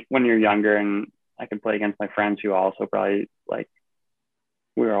 you know, when you're younger and I could play against my friends who also probably like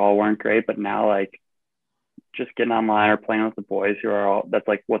weren't great, but now like just getting online or playing with the boys who are all that's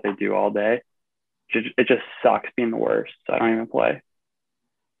like what they do all day. It just sucks being the worst. So I don't even play.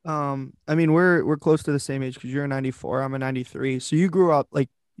 I mean we're close to the same age because you're a 94, I'm a 93. So you grew up like,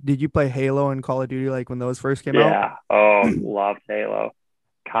 did you play Halo and Call of Duty like when those first came out? Yeah. Oh, loved Halo.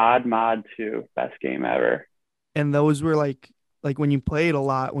 COD Mod 2, best game ever. And those were like when you played a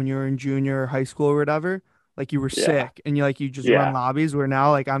lot when you were in junior or high school or whatever, like you were Yeah. sick and you just Yeah. run lobbies, where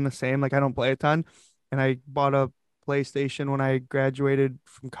now like I'm the same. Like I don't play a ton. And I bought a PlayStation when I graduated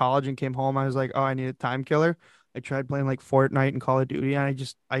from college and came home. I was like, oh, I need a time killer. I tried playing like Fortnite and Call of Duty, and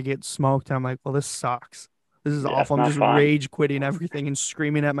I get smoked. And I'm like, well, this sucks. This is Yeah, awful. it's I'm not just fun. rage quitting everything and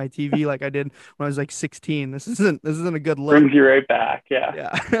screaming at my TV like I did when I was like 16. This isn't a good look. Brings you right back. Yeah.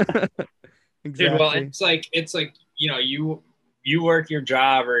 Yeah. Dude, well, Exactly. it's like, you work your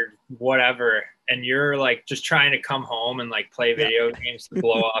job or whatever, and you're like just trying to come home and like play video games to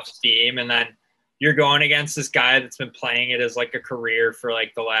blow off steam, and then you're going against this guy that's been playing it as like a career for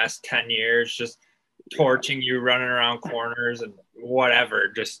like the last 10 years, just torching you, running around corners and whatever.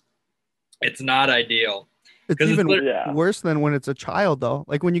 Just, it's not ideal. It's 'Cause it's even Yeah. worse than when it's a child, though.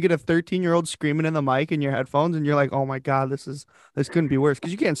 Like when you get a 13-year-old screaming in the mic in your headphones, and you're like, "Oh my God, this couldn't be worse."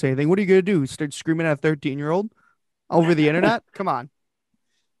 Because you can't say anything. What are you gonna do? Start screaming at a 13-year-old over the internet? Come on.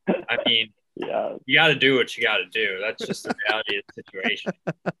 I mean, Yeah. you got to do what you got to do. That's just the reality of the situation.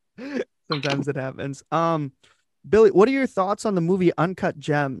 Sometimes it happens. Billy, what are your thoughts on the movie Uncut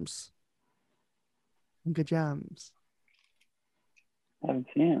Gems? Uncut Gems. I haven't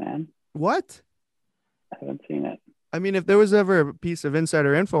seen it, man. What? I haven't seen it. I mean, if there was ever a piece of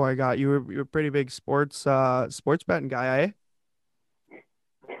insider info I got, you're a pretty big sports betting guy, eh?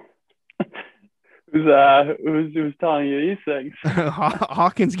 Who's telling you these things?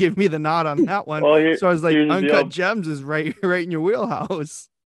 Hawkins gave me the nod on that one. Well, So I was like, here's the Uncut deal. Gems is right in your wheelhouse.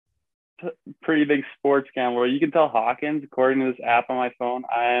 Pretty big sports gambler. You can tell Hawkins, according to this app on my phone,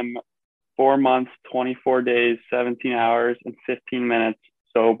 I am 4 months, 24 days, 17 hours, and 15 minutes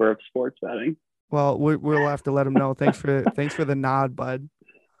sober of sports betting. Well, we'll have to let him know. Thanks for the nod, bud.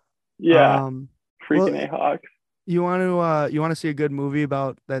 Yeah, Well, freaking A-Hawks. you want to see a good movie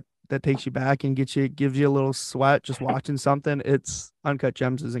about that takes you back and gives you a little sweat just watching something? It's Uncut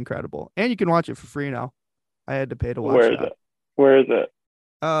Gems is incredible, and you can watch it for free now. I had to pay to watch Where is that. it? Where is it?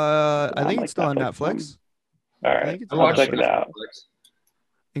 I think like it's still on Netflix Netflix. All I right, think it's I on I'll watched check it it on out. Netflix.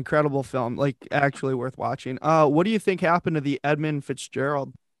 Incredible film, like actually worth watching. What do you think happened to the Edmund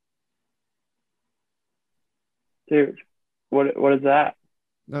Fitzgerald? Dude, what is that?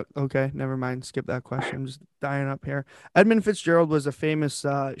 Okay, never mind. Skip that question. I'm just dying up here. Edmund Fitzgerald was a famous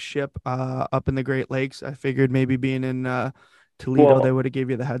ship up in the Great Lakes. I figured maybe being in Toledo, Well, they would have gave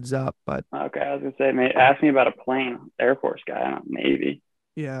you the heads up, but okay, I was gonna say, ask me about a plane, Air Force guy. I don't know, maybe.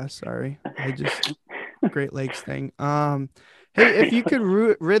 yeah, sorry. I just Great Lakes thing. Hey, if you could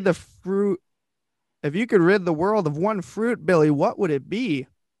rid the fruit, if you could rid the world of one fruit, Billy, what would it be?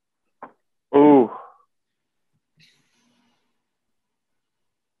 Ooh.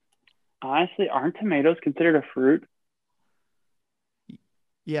 Honestly, aren't tomatoes considered a fruit?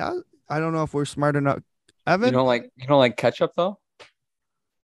 Yeah, I don't know if we're smart enough. You Evan, don't like ketchup though?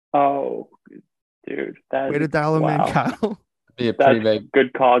 Oh, dude, way to dial him in, wow. Kyle. Be a That's pretty big,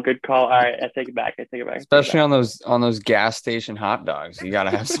 good call. Good call. All right, I take it back. especially on those gas station hot dogs. You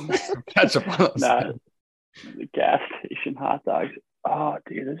gotta have some ketchup on those. Nah, the gas station hot dogs. Oh,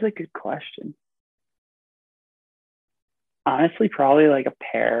 dude, that's a good question. Honestly, probably like a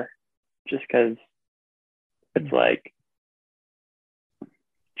pear, just because it's like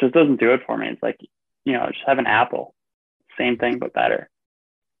just doesn't do it for me. It's like, just have an apple. Same thing, but better.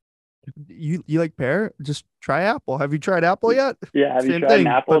 You like pear? Just try apple. Have you tried apple yet? Yeah, have you Same tried thing, an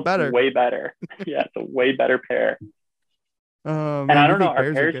apple? but better. It's way better. Yeah, it's a way better pear. Man, And I you don't know, think are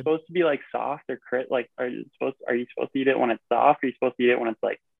pears are pears good? supposed to be like soft or like are you supposed to eat it when it's soft? Or are you supposed to eat it when it's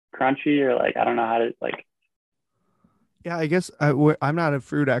like crunchy, or like I don't know how to like. Yeah, I guess I'm not a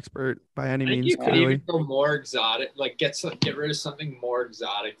fruit expert by any I think means, you could clearly. even go more exotic, like get rid of something more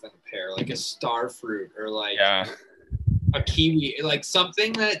exotic than a pear, like a star fruit or like Yeah. a kiwi, like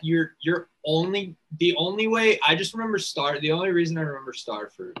something that the only way I just remember the only reason I remember star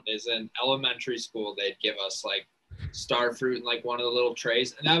fruit is in elementary school they'd give us like star fruit in like one of the little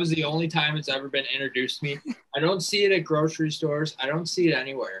trays, and that was the only time it's ever been introduced to me. I don't see it at grocery stores. I don't see it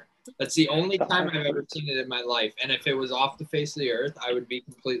anywhere. That's the only time I've ever seen it in my life. And if it was off the face of the earth, I would be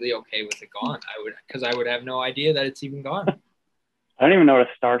completely okay with it gone. Because I would have no idea that it's even gone. I don't even know what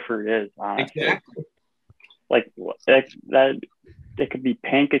a star fruit is, honestly. Exactly. Like that, it could be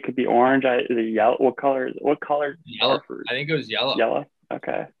pink, it could be orange. The yellow. What color is Yellow. star fruit? I think it was yellow. Yellow.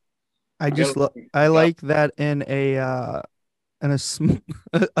 Okay. I like that in a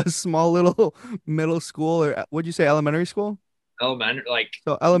small little middle school, or what'd you say, elementary school? Elementary,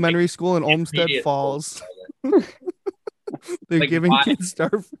 So elementary school in Olmsted intermediate Falls. school. They're Like, giving why? kids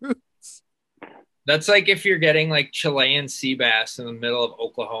star fruits. That's like if you're getting like Chilean sea bass in the middle of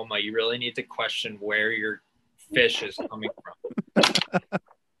Oklahoma, you really need to question where your fish is coming from.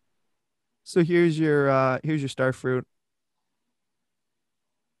 So here's your star fruit.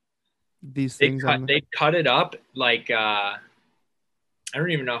 These They things cut on. they cut it up like I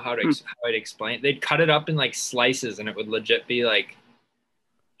don't even know how I'd explain. They'd cut it up in like slices, and it would legit be like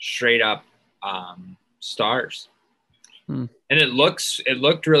straight up stars. Hmm. And it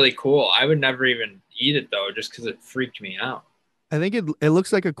looked really cool. I would never even eat it though, just because it freaked me out. I think it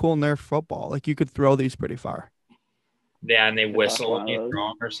looks like a cool Nerf football. Like you could throw these pretty far. Yeah, and they Fuck whistle one when of you those. throw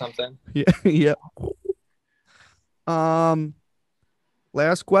them or something. Yeah, yeah. Um,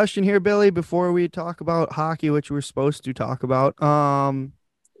 Last question here, Billy, before we talk about hockey, which we're supposed to talk about.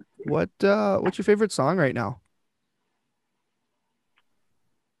 What's your favorite song right now?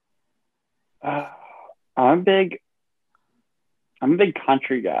 Uh, I'm a big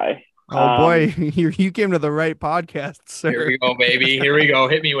country guy. Oh boy, you came to the right podcast, Here sir. we go, baby. Here we go.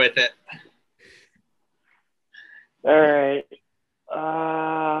 Hit me with it. All right.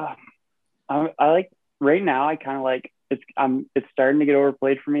 I like right now. I kind of like it's. It's starting to get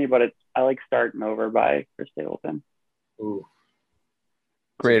overplayed for me, but I like Starting Over by Chris Stapleton. Ooh.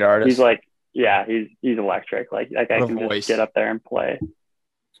 Great artist. He's like, yeah, he's electric. Like that guy What a can voice. just get up there and play.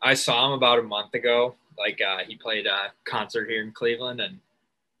 I saw him about a month ago. Like he played a concert here in Cleveland, and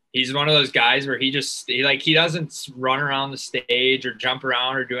he's one of those guys where he doesn't run around the stage or jump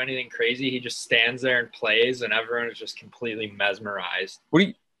around or do anything crazy. He just stands there and plays, and everyone is just completely mesmerized. What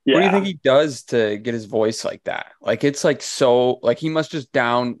do you think he does to get his voice like that? Like it's like so like he must just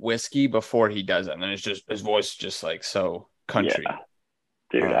down whiskey before he does it, and then it's just his voice is just like so country. Yeah,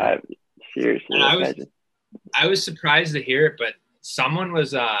 dude. I seriously. And I was surprised to hear it, but someone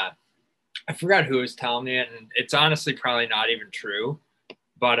was I forgot who was telling me it, and it's honestly probably not even true.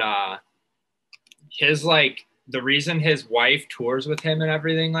 But his like the reason his wife tours with him and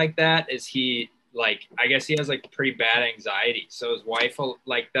everything like that is I guess he has like pretty bad anxiety. So his wife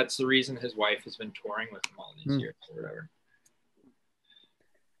that's the reason his wife has been touring with him all these years or whatever.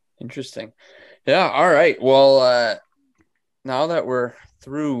 Interesting. Yeah. All right. Well, now that we're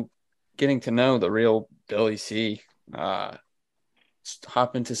through getting to know the real Billy C, let's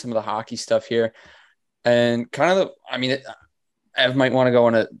hop into some of the hockey stuff here, and kind of Ev might want to go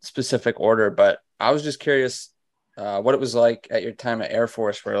in a specific order, but I was just curious what it was like at your time at Air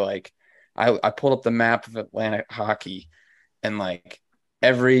Force, where like I pulled up the map of Atlantic hockey, and like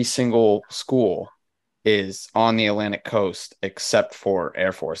every single school is on the Atlantic coast except for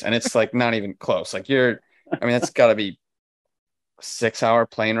Air Force, and it's like not even close. Like that's got to be a 6-hour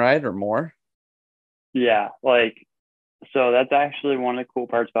plane ride or more. Yeah, so that's actually one of the cool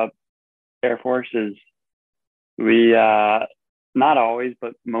parts about Air Force is we not always,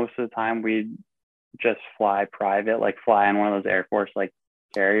 but most of the time we just fly private, like fly on one of those Air Force like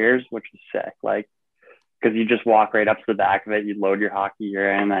carriers, which is sick. Like, because you just walk right up to the back of it, you'd load your hockey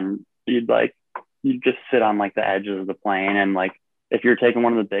gear in, and you just sit on like the edges of the plane, and like if you're taking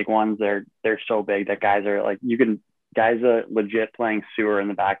one of the big ones, they're so big that guys are legit playing sewer in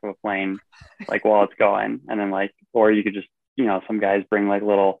the back of a plane, like while it's going, and then or you could just some guys bring like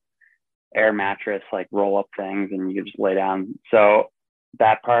little air mattress like roll up things, and you could just lay down. So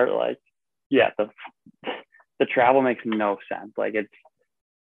that part, the travel makes no sense. Like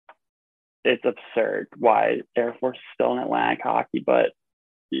it's absurd why Air Force is still in Atlantic hockey, but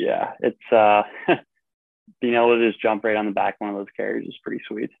yeah, it's being able to just jump right on the back of one of those carriers is pretty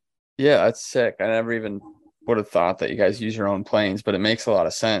sweet. Yeah, that's sick. I never even would have thought that you guys use your own planes, but it makes a lot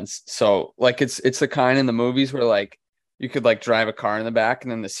of sense. So like it's the kind in the movies where like you could like drive a car in the back,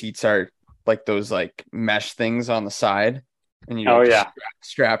 and then the seats are like those like mesh things on the side, and you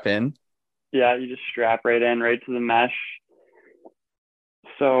strap in. Yeah, you just strap right in, right to the mesh.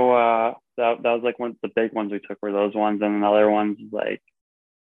 So that was like one of the big ones we took were those ones, and another ones like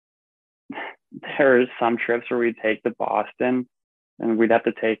there are some trips where we'd take to Boston, and we'd have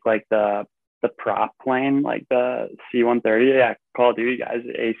to take like the prop plane, like the C-130. Yeah, Call of Duty guys,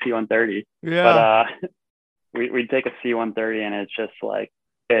 AC-130. Yeah. But we'd take a C-130, and it's just like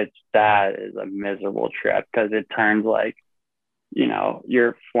that is a miserable trip because it turns like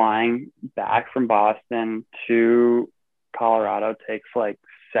you're flying back from Boston to Colorado, takes like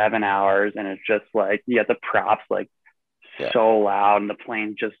 7 hours, and it's just like you get the props like so loud, and the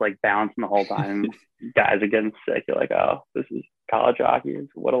plane's just like bouncing the whole time. Guys are getting sick. You're like, oh, this is college hockey.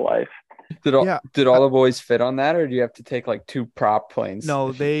 What a life. Did all the boys fit on that, or do you have to take like 2 prop planes?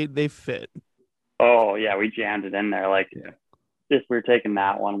 No, they fit. Oh yeah, we jammed it in there. Like if we were taking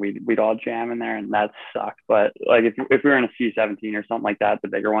that one, we'd all jam in there, and that sucked. But like if we were in a C-17 or something like that, the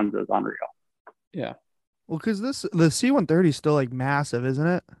bigger ones, it was unreal. Yeah. Well, because the C-130 is still like massive, isn't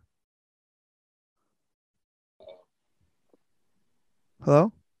it?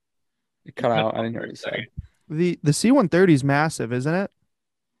 Hello? It cut out. I didn't hear what you said. The C-130 is massive, isn't it?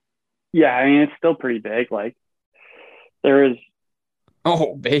 Yeah, I mean, it's still pretty big. Like, there is,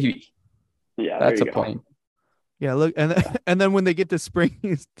 Oh, baby. yeah, there That's you a go. plane. Yeah, look, and then when they get to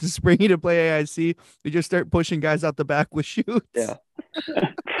Springy to play AIC, they just start pushing guys out the back with chutes. Yeah.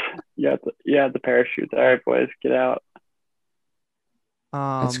 The parachutes. All right, boys, get out.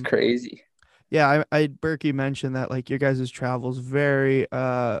 That's crazy. Yeah, Berkey mentioned that like your guys' travel's very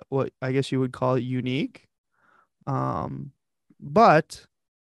what I guess you would call it unique. But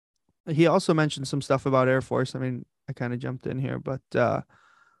he also mentioned some stuff about Air Force. I mean, I kind of jumped in here, but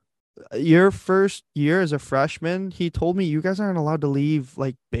your first year as a freshman, he told me you guys aren't allowed to leave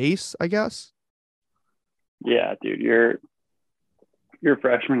like base, I guess. Yeah, dude, your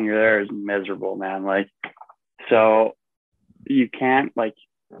freshman year there is miserable, man. Like, so you can't like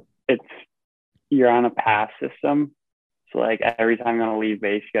you're on a pass system. So like every time you want to leave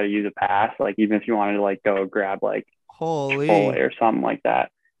base, you got to use a pass. Like even if you wanted to like go grab like Holy. Chipotle or something like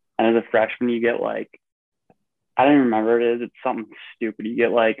that. And as a freshman, you get like, I don't even remember what it is. It's something stupid. You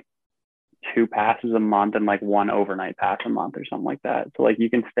get like 2 passes a month and like 1 overnight pass a month or something like that. So like you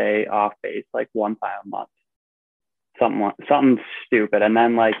can stay off base like 1 time a month. Something stupid. And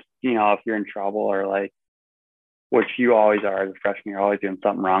then like, you know, if you're in trouble or like, which you always are as a freshman, you're always doing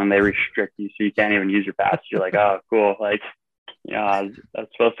something wrong. They restrict you, so you can't even use your pass. You're like, oh, cool. Like, you know, I was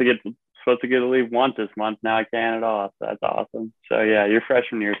supposed to get to leave once this month. Now I can't at all. So that's awesome. So yeah, your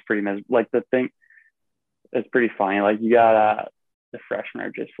freshman year is pretty miserable. Like the thing, it's pretty funny. Like you got the freshmen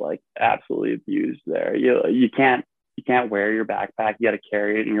are just like absolutely abused there. You can't wear your backpack. You got to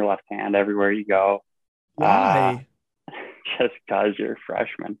carry it in your left hand everywhere you go. Why? Just because you're a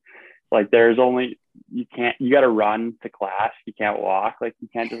freshman. Like there's only, you got to run to class. You can't walk. Like you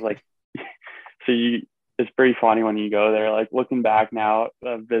can't just like, it's pretty funny when you go there, like looking back now,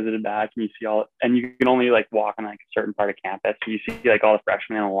 I've visited back and you see and you can only like walk on like a certain part of campus. So you see like all the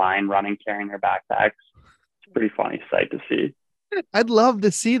freshmen in a line running, carrying their backpacks. It's a pretty funny sight to see. I'd love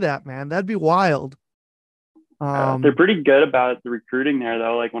to see that, man. That'd be wild. They're pretty good about the recruiting there,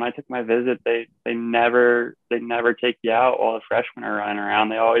 though. Like when I took my visit, they never take you out while the freshmen are running around.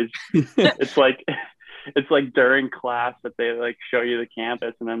 They always it's like during class that they like show you the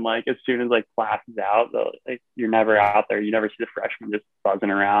campus, and then like as soon as like class is out, you're never out there. You never see the freshmen just buzzing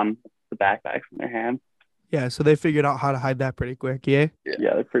around with the backpacks in their hands. Yeah, so they figured out how to hide that pretty quick. Yeah,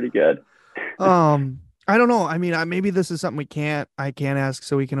 they're pretty good. I don't know. I mean, maybe this is something I can't ask,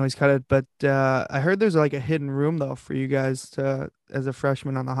 so we can always cut it. But I heard there's like a hidden room though for you guys to, as a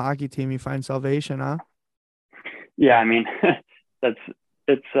freshman on the hockey team, you find salvation, huh? Yeah, I mean,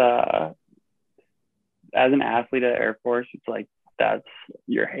 it's as an athlete at Air Force, it's like that's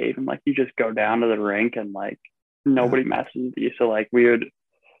your haven. Like you just go down to the rink and like nobody messes with you. So like we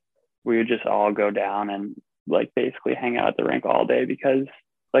would just all go down and like basically hang out at the rink all day because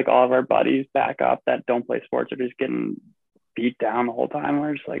like all of our buddies back up that don't play sports are just getting beat down the whole time.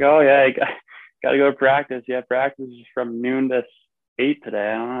 We're just like, oh yeah, I got to go to practice. Yeah, practice is from noon to 8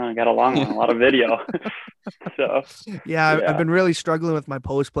 today. I don't know. I got a long one, a lot of video. So yeah, I've been really struggling with my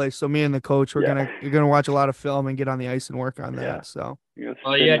post play. So me and the coach, you're gonna watch a lot of film and get on the ice and work on that. Yeah. So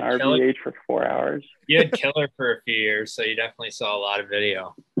well, you had RBH for 4 hours. You had Killer for a few years, so you definitely saw a lot of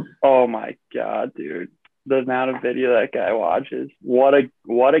video. Oh my god, dude. The amount of video that guy watches. What a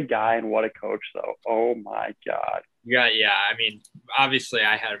guy and what a coach though. Oh my god. Yeah. I mean, obviously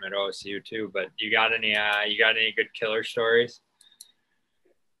I had him at OSU too, but you got any good Killer stories?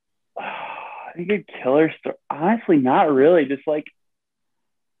 A good Killer story. Honestly, not really. Just like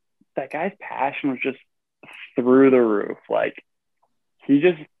that guy's passion was just through the roof. Like he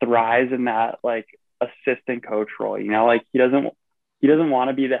just thrives in that like assistant coach role. You know, like he doesn't want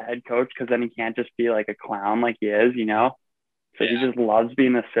to be the head coach because then he can't just be like a clown like he is, you know? So he just loves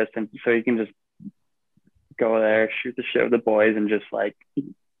being the assistant. So he can just go there, shoot the shit with the boys and just like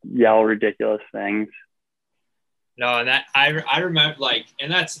yell ridiculous things. No, and that I remember like,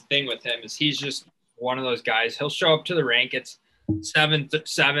 and that's the thing with him is he's just one of those guys. He'll show up to the rink. It's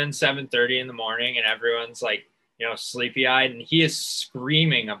 7:30 in the morning and everyone's like, you know, sleepy eyed and he is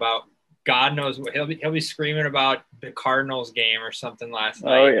screaming about God knows what he'll be screaming about the Cardinals game or something last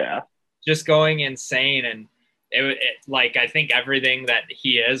night. Oh yeah. Just going insane. And it like, I think everything that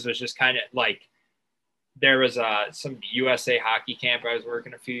he is was just kind of like, there was some USA hockey camp I was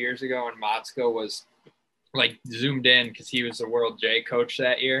working a few years ago and Motzko was like zoomed in because he was the World J coach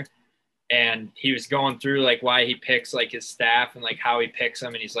that year. And he was going through like why he picks like his staff and like how he picks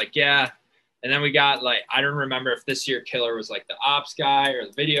them. And he's like, yeah. And then we got like, I don't remember if this year Killer was like the ops guy or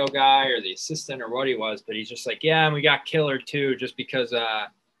the video guy or the assistant or what he was, but he's just like, yeah, and we got Killer too, just because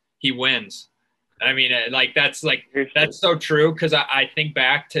he wins. I mean, that's Seriously. so true because I think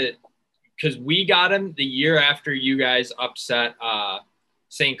back to because we got him the year after you guys upset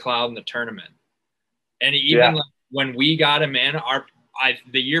St. Cloud in the tournament, and even like, when we got him in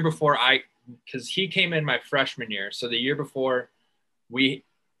the year before because he came in my freshman year, so the year before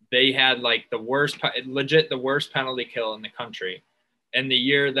they had like the worst penalty kill in the country, and the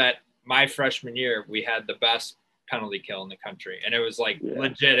year that my freshman year we had the best penalty kill in the country, and it was like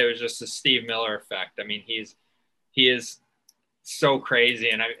legit. It was just a Steve Miller effect. I mean, he is so crazy,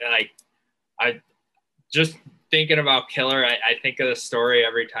 and I just thinking about Killer. I think of the story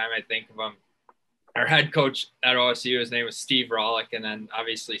every time I think of him. Our head coach at OSU, his name was Steve Rollick, and then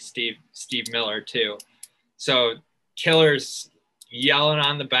obviously Steve Miller too. So Killer's yelling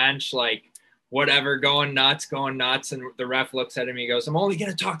on the bench like whatever, going nuts, and the ref looks at him. He goes, "I'm only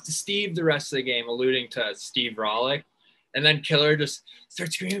going to talk to Steve the rest of the game," alluding to Steve Rollick. And then Killer just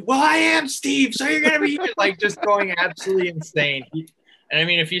starts screaming, "Well, I am Steve, so you're going to be like just going absolutely insane." And I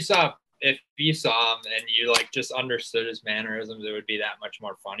mean, if you saw him and you like just understood his mannerisms, it would be that much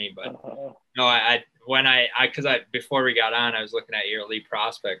more funny. But because before we got on, I was looking at your elite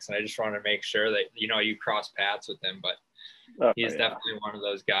prospects, and I just wanted to make sure that you cross paths with him. But he's definitely one of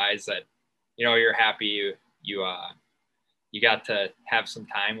those guys that you're happy you got to have some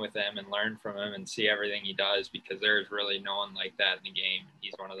time with him and learn from him and see everything he does, because there's really no one like that in the game.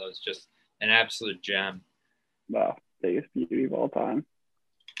 He's one of those, just an absolute gem. Wow, biggest beauty of all time.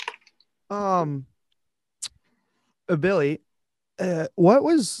 Billy, what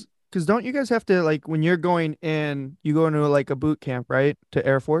was, because don't you guys have to, like, when you're going in, you go into like a boot camp, right, to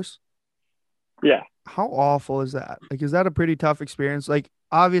Air Force? Yeah. How awful is that? Like, is that a pretty tough experience? Like,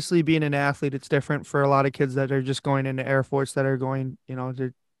 obviously being an athlete, it's different for a lot of kids that are just going into Air Force, that are going,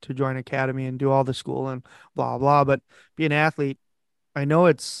 to join academy and do all the school and blah, blah. But being an athlete, I know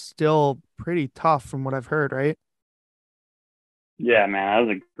it's still pretty tough from what I've heard, right? Yeah, man, that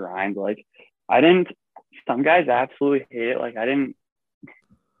was a grind. Like, some guys absolutely hate it. Like, I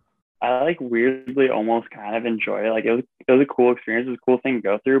like weirdly almost kind of enjoy it. Like, it was a cool experience. It was a cool thing to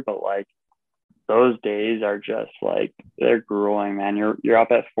go through, but like, those days are just like, they're grueling, man. You're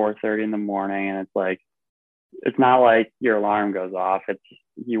up at 4:30 in the morning, and it's not like your alarm goes off. It's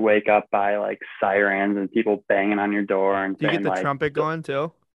you wake up by like sirens and people banging on your door and Do you saying get the like, trumpet going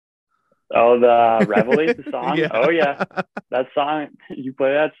too? "Oh, the Reveille, the song." Yeah. Oh yeah, that song. You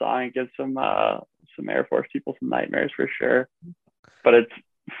play that song, it gives some Air Force people some nightmares for sure. But it's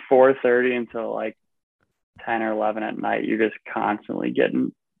 4:30 until like 10 or 11 at night. You're just constantly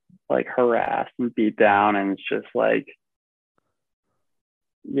getting like harassed and beat down, and it's just like,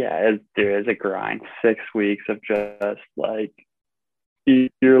 yeah, it's a grind. 6 weeks of just like,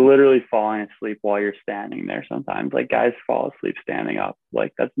 you're literally falling asleep while you're standing there. Sometimes like guys fall asleep standing up.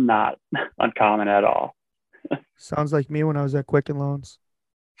 Like, that's not uncommon at all. Sounds like me when I was at Quicken Loans.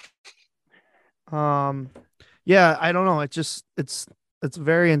 Yeah, I don't know. It's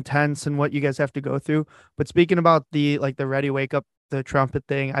very intense in what you guys have to go through. But speaking about the ready wake up, the trumpet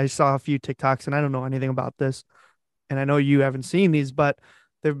thing, I saw a few TikToks, and I don't know anything about this, and I know you haven't seen these, but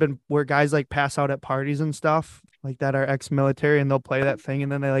there've been where guys like pass out at parties and stuff like that, are ex-military, and they'll play that thing, and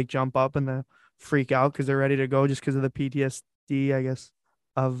then they like jump up and they freak out because they're ready to go, just because of the PTSD, I guess,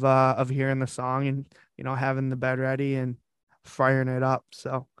 of hearing the song and having the bed ready and firing it up.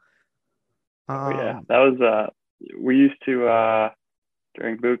 So Yeah, that was we used to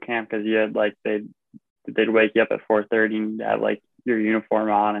during boot camp, because you had like they'd wake you up at 4:30 and have like your uniform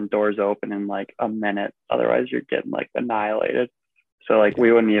on and doors open in like a minute. Otherwise, you're getting like annihilated. So like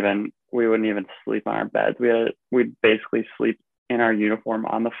we wouldn't even sleep on our beds. We'd basically sleep in our uniform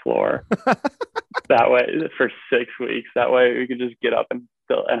on the floor. That way for 6 weeks. That way we could just get up and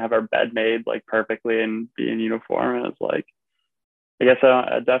have our bed made like perfectly and be in uniform. And it's like, I guess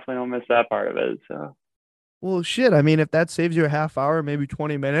I definitely don't miss that part of it. So. Well, shit. I mean, if that saves you a half hour, maybe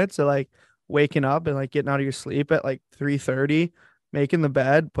 20 minutes of like waking up and like getting out of your sleep at like 3:30, making the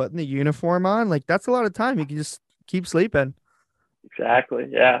bed, putting the uniform on, like that's a lot of time. You can just keep sleeping. Exactly.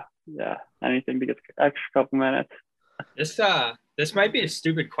 Yeah. Yeah. Anything to get the extra couple minutes. This might be a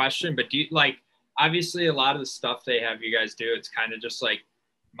stupid question, but do you like, obviously a lot of the stuff they have you guys do, it's kind of just like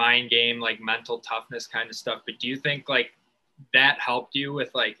mind game, like mental toughness kind of stuff. But do you think like that helped you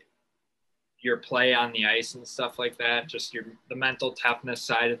with like your play on the ice and stuff like that, just the mental toughness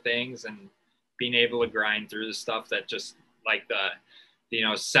side of things and being able to grind through the stuff that just like the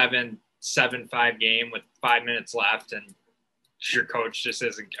 7-5 game with 5 minutes left, and your coach just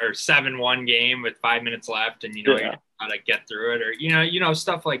isn't, or 7-1 game with 5 minutes left, and you how to get through it, or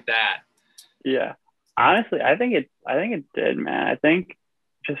stuff like that. Yeah, honestly, I think it did, man. I think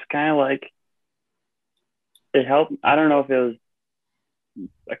just kind of like it helped. I don't know if it was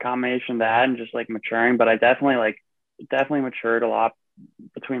a combination of that and just like maturing, but I definitely matured a lot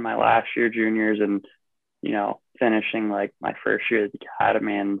between my last year juniors and, finishing like my first year at the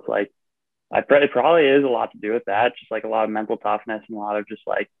academy. And like, it probably is a lot to do with that. Just like a lot of mental toughness and a lot of just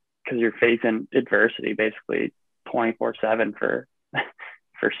like, cause you're facing adversity basically 24/7 for,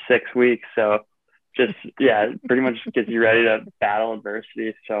 for 6 weeks. So just, yeah, pretty much gets you ready to battle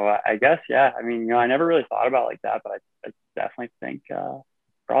adversity. So I guess, yeah, I mean, I never really thought about it like that, but I definitely think,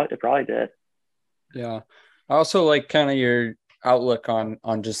 it probably did. Yeah. I also like kind of your outlook on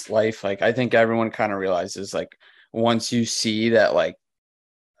just life. Like I think everyone kind of realizes like once you see that like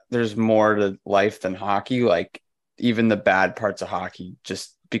there's more to life than hockey, like even the bad parts of hockey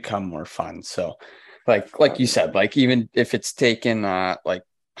just become more fun. So like you said, like even if it's taking like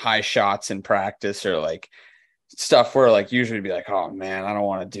high shots in practice or like stuff where like usually be like, oh man, I don't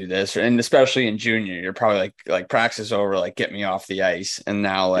want to do this. And especially in junior, you're probably like practice is over, like get me off the ice. And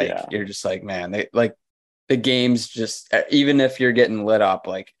now like you're just like, man, they like the game's just, even if you're getting lit up,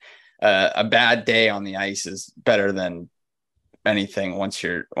 like a bad day on the ice is better than anything once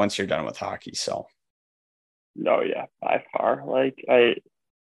you're done with hockey. So oh yeah, by far. Like I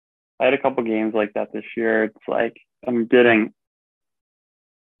had a couple games like that this year. It's like I'm getting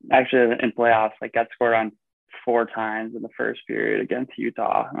actually in playoffs, like got scored on 4 times in the first period against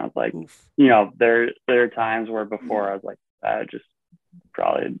Utah. And I was like, Oof. there are times where before I was like, I just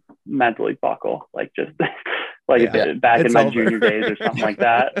probably mentally buckle, like just like back in my junior days or something like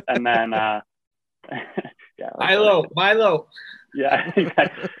that. And then, yeah. Milo. Yeah.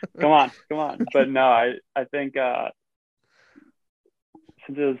 Come on. But no, I think,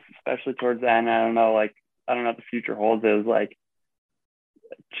 since it was especially towards the end, I don't know what the future holds. It was like,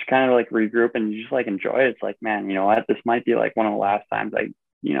 just kind of like regroup and you just like enjoy it. It's like, man, you know what? This might be like one of the last times I,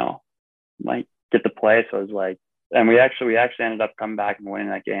 might get to play. So it was like, and we actually ended up coming back and winning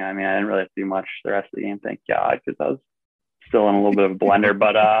that game. I mean, I didn't really do much the rest of the game, thank God, because I was still in a little bit of a blender.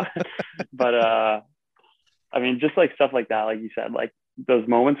 But I mean, just like stuff like that, like you said, like those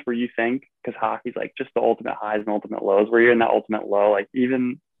moments where you think, because hockey's like just the ultimate highs and ultimate lows, where you're in that ultimate low, like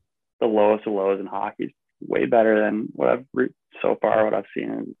even the lowest of lows in hockey is way better than what I've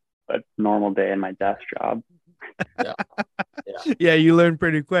seen in a normal day in my desk job. Yeah, you learn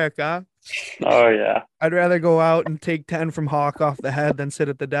pretty quick, huh? Oh yeah. I'd rather go out and take 10 from Hawk off the head than sit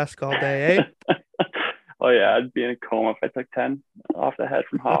at the desk all day, eh? Oh yeah, I'd be in a coma if I took 10 off the head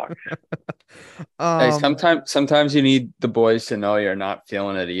from Hawk. Hey, sometimes you need the boys to know you're not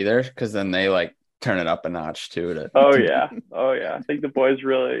feeling it either, because then they like turn it up a notch too. Oh yeah. I think the boys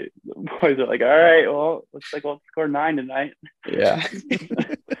are like, all right, well, looks like we'll score 9 tonight. Yeah.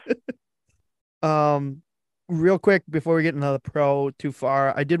 Real quick before we get into the pro too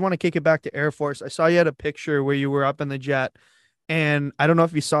far, I did want to kick it back to Air Force. I saw you had a picture where you were up in the jet, and I don't know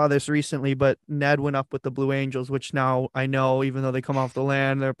if you saw this recently, but Ned went up with the Blue Angels, which now I know, even though they come off the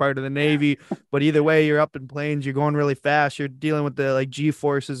land, they're part of the Navy. But either way, you're up in planes, you're going really fast, you're dealing with the like G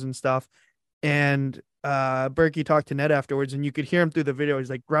forces and stuff. And Berkey talked to Ned afterwards, and you could hear him through the video. He's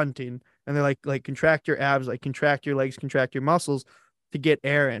like grunting, and they're like contract your abs, like contract your legs, contract your muscles to get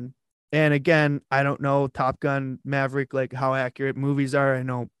air in. And again, I don't know Top Gun, Maverick, like how accurate movies are. I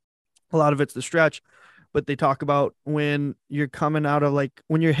know a lot of it's the stretch, but they talk about when you're coming out of like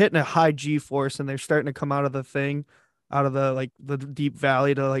when you're hitting a high G force and they're starting to come out of the thing, out of the like the deep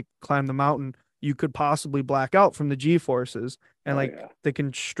valley to like climb the mountain, you could possibly black out from the G forces. And the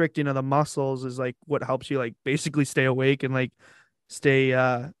constricting of the muscles is like what helps you like basically stay awake and like stay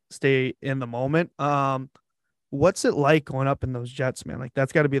in the moment. What's it like going up in those jets, man? Like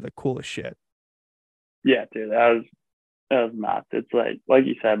that's got to be the coolest shit. Yeah, dude, that was nuts. It's like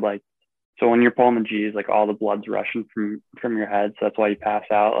you said, like, so when you're pulling the G's, like all the blood's rushing from your head, so that's why you pass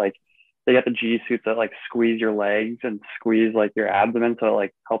out. Like they got the G suits that like squeeze your legs and squeeze like your abdomen, so it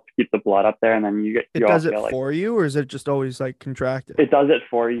like helps keep the blood up there, and then you does it for you, or is it just always like contracted? It does it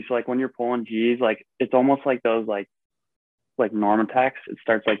for you. So like when you're pulling G's, like it's almost like those like Normatex, it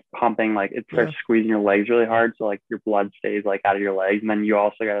starts like pumping, like it starts squeezing your legs really hard, so like your blood stays like out of your legs, and then you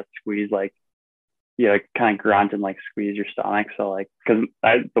also got to squeeze like kind of grunt and like squeeze your stomach. So like because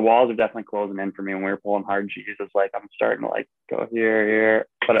the walls are definitely closing in for me when we were pulling hard G's. It's like I'm starting to like go here,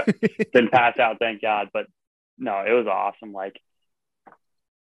 but it didn't pass out, thank God. But no, it was awesome. Like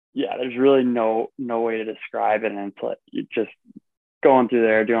yeah, there's really no way to describe it, and it's like you just going through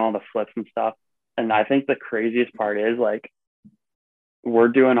there doing all the flips and stuff. And I think the craziest part is like we're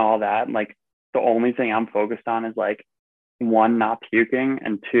doing all that, and like the only thing I'm focused on is like 1, not puking,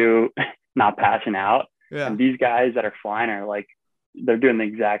 and 2, not passing out. Yeah. And these guys that are flying are like they're doing the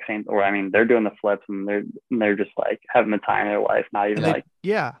exact same, or I mean, they're doing the flips and they're just like having the time of their life, not even like,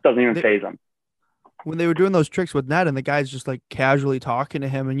 yeah, doesn't even phase them. when they were doing those tricks with Ned and the guy's just like casually talking to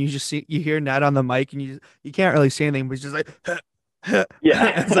him and you hear Ned on the mic and you can't really see anything, but he's just like,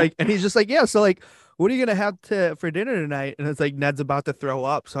 Yeah. it's like, and he's just like, yeah, so like, what are you gonna have for dinner tonight? And it's like Ned's about to throw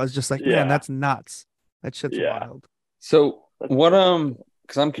up. So I was just like, man, that's nuts. That shit's wild. So what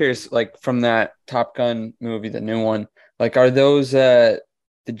because I'm curious, like from that Top Gun movie, the new one, like are those the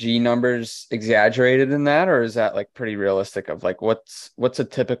G numbers exaggerated in that, or is that like pretty realistic of like what's a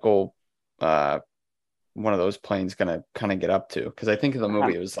typical one of those planes gonna kind of get up to? Because I think in the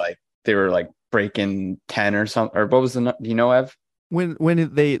movie it was like they were like breaking 10 or something, or what was do you know, Ev? When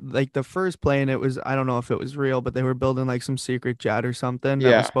they like the first plane, it was, I don't know if it was real, but they were building like some secret jet or something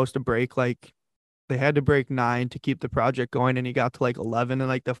that was supposed to break, like they had to break 9 to keep the project going, and he got to like 11 and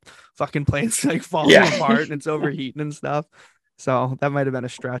like the fucking plane's like falling apart and it's overheating and stuff. So that might have been a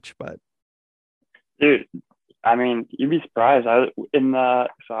stretch, but dude, I mean, you'd be surprised. I was in the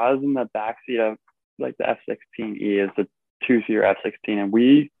backseat of like the F-16E, is the 2-seater F-16, and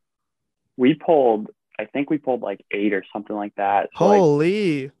we pulled, I think we pulled like 8 or something like that. So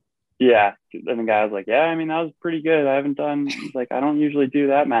holy. Like, yeah. And the guy was like, yeah, I mean, that was pretty good. I haven't done, like, I don't usually do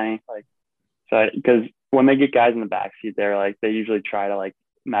that many. Like, so, because when they get guys in the backseat, they're like, they usually try to like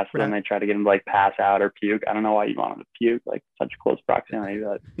mess with them. They try to get them to like pass out or puke. I don't know why you want them to puke, like such close proximity.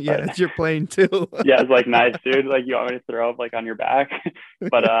 But it's your plane too. Yeah, it's like, nice, dude. Like, you want me to throw up like on your back?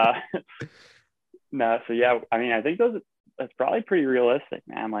 But no, so yeah, I mean, I think that's probably pretty realistic,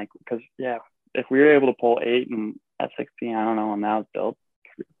 man. Like, because yeah, if we were able to pull 8 and F-16, I don't know when that was built,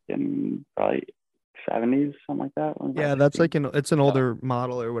 in probably 70s, something like that. Yeah, that's like it's an older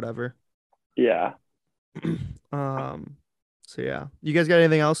model or whatever. Yeah. So yeah, you guys got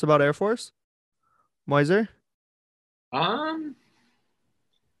anything else about Air Force, Moiser? Not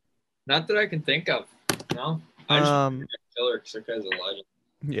that I can think of. No. I just killer because that guy's a legend.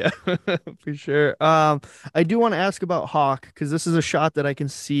 Yeah, for sure. I do want to ask about Hawk, because this is a shot that I can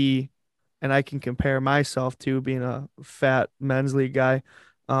see and I can compare myself to, being a fat men's league guy.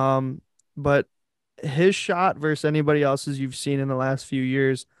 But his shot versus anybody else's you've seen in the last few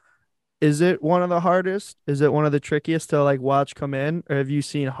years, is it one of the hardest? Is it one of the trickiest to like watch come in, or have you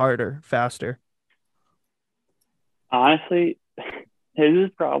seen harder, faster? Honestly, his is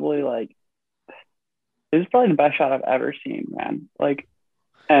probably the best shot I've ever seen, man. Like,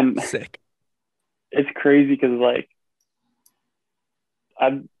 and sick. It's crazy because like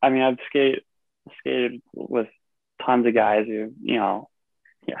I've skated with tons of guys who, you know,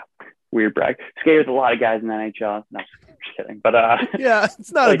 weird brag. Skated with a lot of guys in the NHL. No, I'm just kidding. But yeah,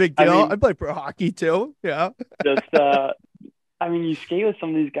 it's not like, a big deal. I play pro hockey too. Yeah. Just I mean, you skate with some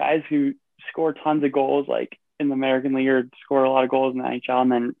of these guys who score tons of goals, like in the American League, or score a lot of goals in the NHL,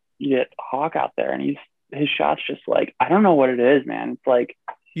 and then you get Hawk out there, and his shot's just like, I don't know what it is, man. It's like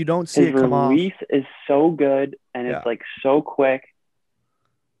you don't see it come off. His release is so good, and it's like so quick.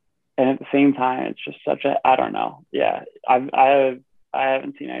 And at the same time, it's just such a, I don't know. Yeah, I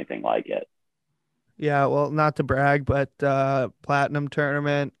haven't seen anything like it. Yeah, well, not to brag, but platinum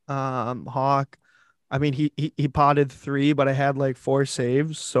tournament, Hawk. I mean, he potted 3, but I had like 4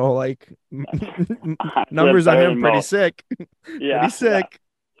 saves, so like numbers on him pretty sick. Yeah, pretty sick.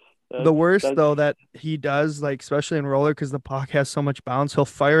 Yeah. The worst though that he does, like especially in roller, because the puck has so much bounce, he'll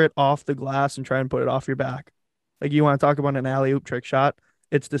fire it off the glass and try and put it off your back. Like, you want to talk about an alley-oop trick shot?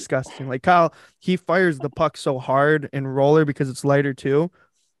 It's disgusting. Like Kyle, he fires the puck so hard in roller because it's lighter too,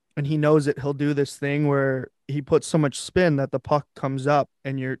 and he knows it. He'll do this thing where he puts so much spin that the puck comes up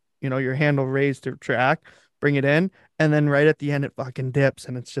and your handle raised to track, bring it in, and then right at the end it fucking dips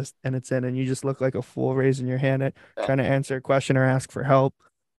and it's in, and you just look like a fool raising your hand trying to answer a question or ask for help.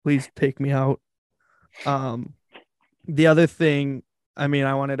 Please take me out. The other thing, I mean,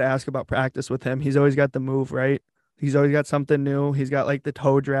 I wanted to ask about practice with him. He's always got the move, right? He's always got something new. He's got like the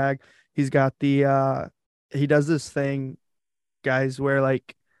toe drag. He's got he does this thing, guys, where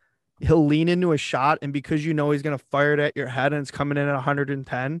like he'll lean into a shot, and because you know he's going to fire it at your head and it's coming in at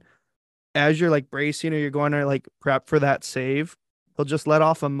 110, as you're like bracing or you're going to like prep for that save, he'll just let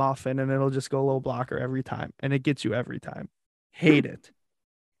off a muffin and it'll just go low blocker every time. And it gets you every time. Hate it.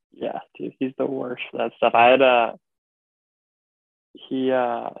 Yeah, dude, he's the worst for that stuff. I had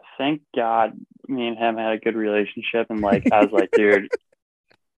thank God me and him had a good relationship, and like I was like, dude,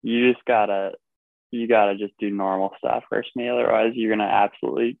 you gotta just do normal stuff versus me, otherwise you're gonna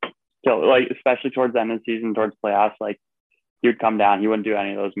absolutely kill it. Like, especially towards the end of the season, towards playoffs, like he would come down, he wouldn't do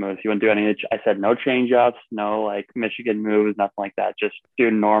any of those moves. He wouldn't do any. I said no change ups, no like Michigan moves, nothing like that. Just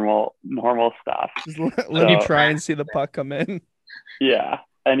do normal stuff. Just let me try and see the puck come in. Yeah.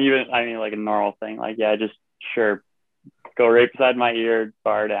 And even, I mean, like a normal thing, like, yeah, just sure, go right beside my ear,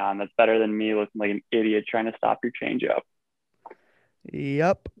 bar down. That's better than me looking like an idiot trying to stop your change up.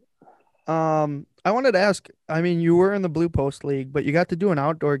 Yep. I wanted to ask, I mean, you were in the Blue Post League, but you got to do an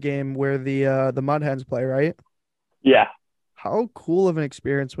outdoor game where the Mud Hens play, right? Yeah. How cool of an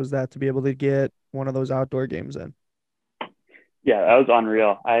experience was that to be able to get one of those outdoor games in? Yeah, that was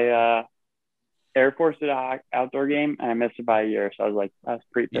unreal. Air Force did a outdoor game and I missed it by a year. So I was like, I was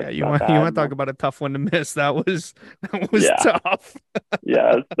pretty Yeah, pissed about that. you want to talk about a tough one to miss. That was Yeah. tough.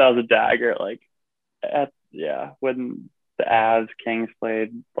 Yeah, that was a dagger. Like, when the Avs Kings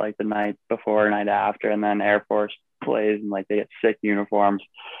played like the night before, night after, and then Air Force plays and like they get sick uniforms.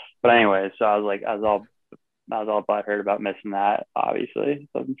 But anyway, so I was all butthurt about missing that. Obviously, it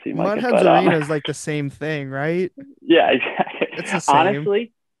doesn't seem like Mud it, Hens but Arena is like the same thing, right? yeah, exactly. It's the same.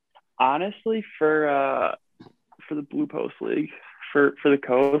 Honestly, for the Blue Post League, for the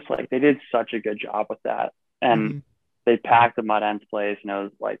Coast, like they did such a good job with that, and Mhm. they packed the Mud Hens place, and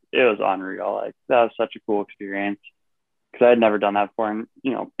it was unreal. Like that was such a cool experience because I had never done that before, and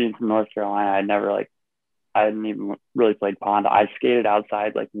being from North Carolina, I hadn't even really played pond. I skated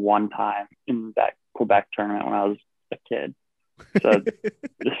outside like one time in that Quebec tournament when I was a kid.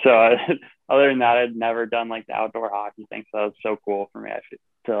 So other than that, I'd never done like the outdoor hockey thing. So it was so cool for me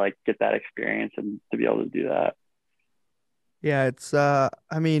to like get that experience and to be able to do that. Yeah,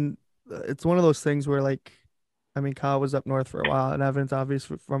 I mean, it's one of those things where like I mean, Kyle was up north for a while, and Evan's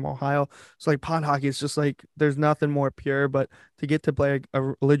obviously from Ohio. So like pond hockey is just like there's nothing more pure, but to get to play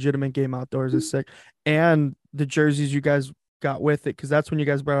a legitimate game outdoors is sick. And the jerseys you guys got with it, because that's when you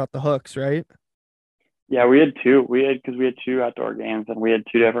guys brought out the hooks, right? Yeah, we had two. Because we had two outdoor games and we had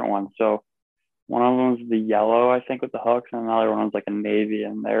two different ones. So one of them was the yellow, I think, with the hooks, and another one was like a navy,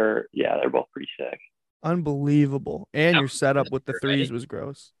 and they're both pretty sick. Unbelievable. And That your was this setup with the year, threes right? was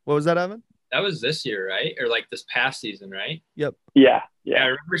gross. What was that, Evan? That was this year, right? Or like this past season, right? Yep. Yeah, Yeah, I yeah.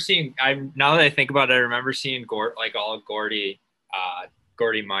 remember seeing. I now that I think about it, I remember seeing like all Gordy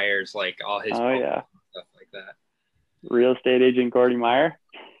Myers, like all his Oh posts yeah. and stuff like that. Real estate agent Gordy Meyer.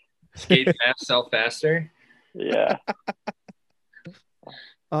 Skate fast, sell faster. Yeah.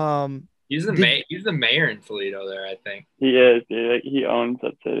 Um, He's did he's the mayor in Toledo there, I think. He is, dude. Like, he owns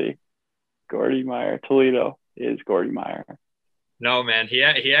that city. Gordy Meyer. Toledo is Gordy Meyer. No, man. He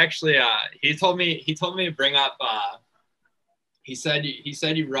actually he told me to bring up he said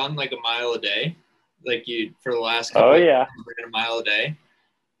you run like a mile a day, like you for the last couple Oh of years, yeah. you ran a mile a day.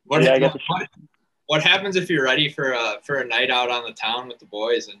 Yeah, I got the What happens if you're ready for a night out on the town with the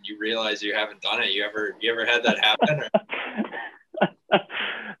boys and you realize you haven't done it? You ever had that happen?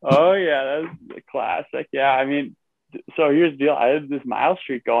 Oh yeah, that's a classic. Yeah, I mean, so here's the deal. I had this mile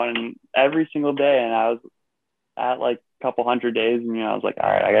streak going every single day, and I was at like a couple hundred days, and I was like, all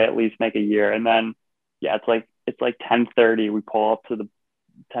right, I got to at least make a year. And then, yeah, it's like 10:30. We pull up to the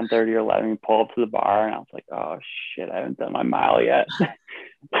 10:30 or 11. We pull up to the bar, and I was like, oh shit, I haven't done my mile yet.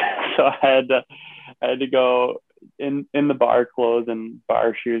 So I had to go in the bar clothes and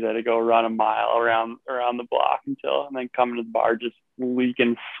bar shoes. I had to go run a mile around the block and then come to the bar just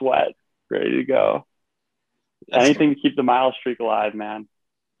leaking sweat, ready to go. Anything to keep the mile streak alive, man.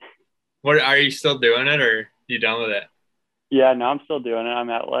 What are you still doing it, or you done with it? Yeah, no, I'm still doing it. I'm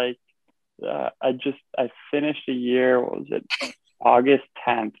at like I finished a year. What was it? August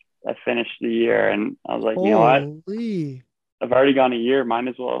 10th. I finished the year, and I was like, you know what? holy, I've already gone a year. Might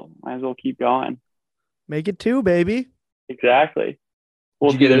as well keep going. make it two, baby. Exactly.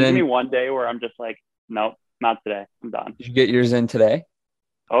 Well, Did you see, get it there's gonna be in? one day where I'm just like, nope, not today. I'm done. Did you get yours in today?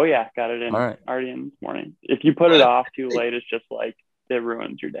 Oh yeah, got it in All right. already in this morning. If you put it off too late, it's just like it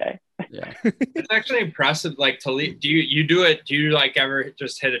ruins your day. Yeah. It's actually impressive. Like Toledo, do you do it? Do you like ever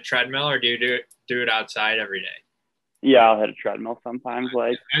just hit a treadmill, or do you do it outside every day? Yeah, I'll hit a treadmill sometimes.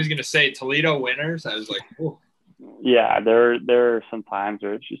 Like, I was gonna say Toledo winters. I was like, ooh. yeah, there are some times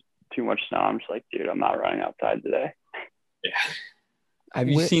where it's just too much snow. I'm just like, dude, I'm not running outside today. Yeah. Have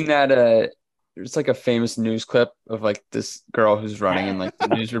you Wait. seen that? There's like a famous news clip of like this girl who's running in like the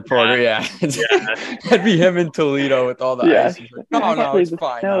news reporter. Yeah. That'd be him in Toledo with all the ice. He's like, no, Actually, it's the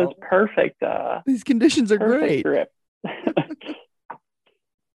fine. snow now." is perfect. These conditions are Perfect great. grip.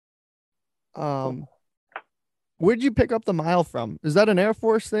 Where'd you pick up the mile from? Is that an Air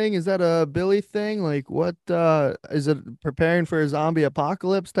Force thing? Is that a Billy thing? Like what is it preparing for a zombie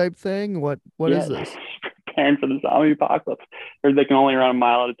apocalypse type thing? What is this? Preparing for the zombie apocalypse. Or they can only run a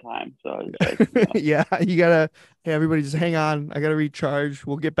mile at a time. So it's like, Yeah, you gotta hey everybody just hang on. I gotta recharge.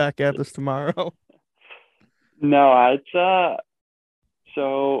 We'll get back at this tomorrow. No, it's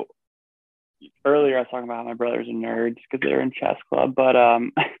so earlier I was talking about how my brothers are nerds because they're in chess club, but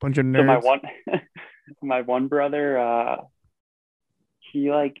Bunch of so nerds. my one brother, he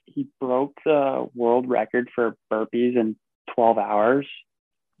broke the world record for burpees in 12 hours.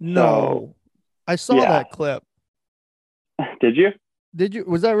 No, I saw yeah. that clip. Did you? Did you?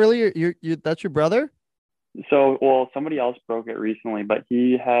 Was that really your that's your brother? So, well, somebody else broke it recently, but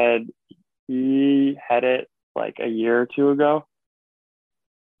he had it like a year or two ago.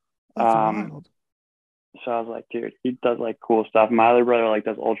 That's wild. So I was like, dude, he does like cool stuff. My other brother like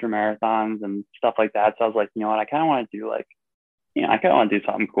does ultra marathons and stuff like that. So I was like, you know what, I kind of want to do like, I kind of want to do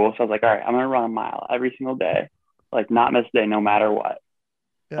something cool. So I was like, all right, I'm gonna run a mile every single day, like not miss a day, no matter what.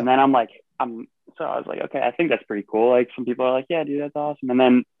 Yeah. And then so I was like, okay, I think that's pretty cool. Like some people are like, yeah, dude, that's awesome. And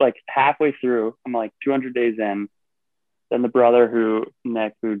then like halfway through, I'm like 200 days in. Then the brother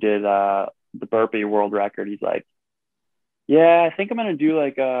Nick, who did the burpee world record, he's like, yeah, I think I'm gonna do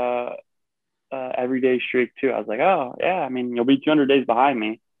like a everyday streak too. I was like, oh yeah, I mean, you'll be 200 days behind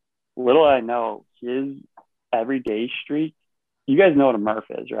me. Little I know, his everyday streak. You guys know what a Murph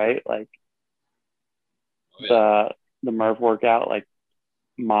is, right? Like the Murph workout, like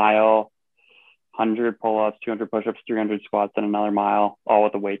mile, 100 pull-ups, 200 push-ups, 300 squats, and another mile, all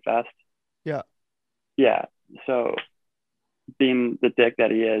with a weight vest. Yeah. Yeah. So being the dick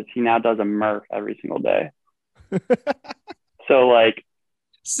that he is, he now does a Murph every single day. So like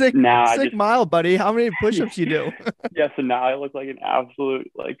sick mile, buddy. How many push-ups you do? Yeah. So now I look like an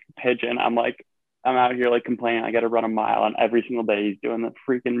absolute like pigeon. I'm out here like complaining I got to run a mile, and every single day he's doing the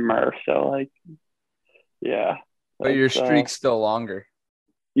freaking Murph. So like, yeah. But your streak's still longer.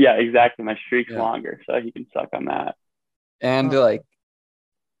 Yeah, exactly. My streak's longer, so he can suck on that. And like,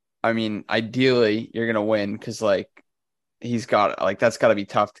 I mean, ideally you're gonna win because like he's got like that's got to be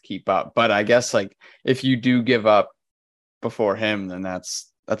tough to keep up. But I guess like if you do give up before him, then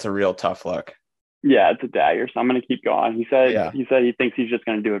that's a real tough look. Yeah, it's a dagger. So I'm gonna keep going. He said he thinks he's just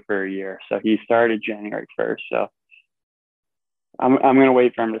gonna do it for a year. So he started January 1st. So I'm gonna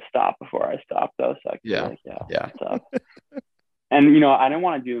wait for him to stop before I stop though. So So. And I didn't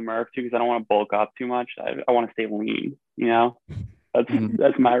want to do Murph too because I don't want to bulk up too much. I want to stay lean.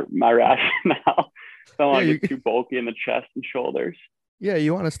 That's my rationale. So I don't want to get too bulky in the chest and shoulders. Yeah,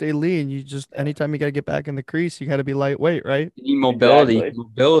 you want to stay lean. You just anytime you got to get back in the crease, you got to be lightweight, right? You need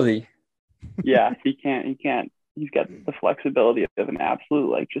mobility. Yeah, he can't. He's got the flexibility of an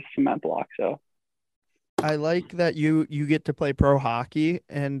absolute like just cement block. So I like that you get to play pro hockey,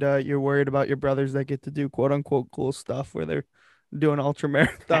 and you're worried about your brothers that get to do quote unquote cool stuff where they're doing ultra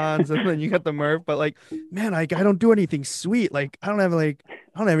marathons, and then you got the Murph. But like, man, I don't do anything sweet. Like I don't have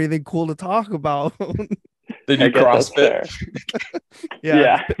anything cool to talk about. They do CrossFit.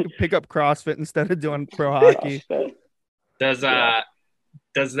 Pick up CrossFit instead of doing pro hockey. Does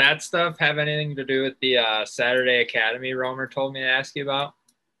that stuff have anything to do with the Saturday Academy Romer told me to ask you about?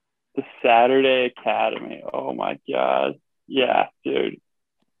 The Saturday Academy. Oh my God. Yeah, dude.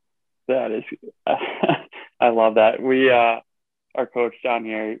 That is I love that. We our coach down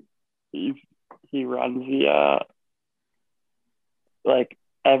here, he runs the like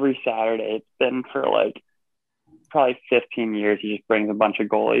every Saturday. It's been for like probably 15 years. He just brings a bunch of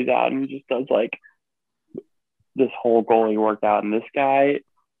goalies out and he just does like this whole goalie workout. And this guy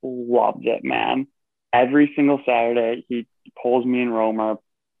loves it, man. Every single Saturday, he pulls me and Romer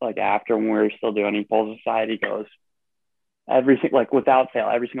like after when we were still doing. He pulls aside. He goes like without fail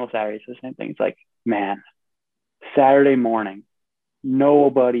every single Saturday. It's the same thing. It's like, man, Saturday morning,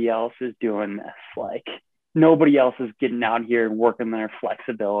 nobody else is doing this. Like nobody else is getting out here and working their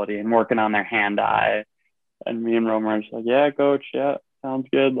flexibility and working on their hand-eye. And me and Romer are just like, yeah, coach, yeah, sounds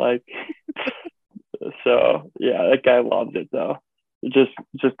good. Like, so yeah, that guy loves it though. Just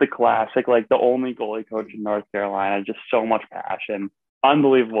the classic, like the only goalie coach in North Carolina, just so much passion,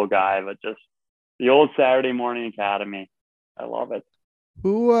 unbelievable guy, but just the old Saturday morning academy. I love it.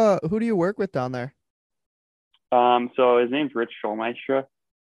 Who do you work with down there? So his name's Rich Schulmeistra.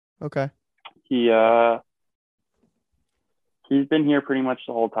 Okay. He's been here pretty much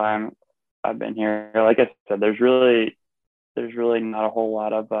the whole time I've been here. Like I said, there's really not a whole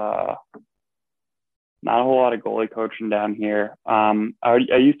lot of goalie coaching down here.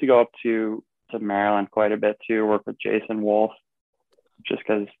 I used to go up to Maryland quite a bit too, work with Jason Wolf, just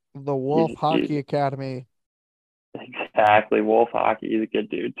because the Wolf Hockey Academy. Exactly, Wolf Hockey. He's a good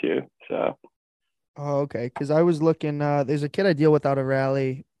dude too. So. Oh, okay. Because I was looking. There's a kid I deal with out of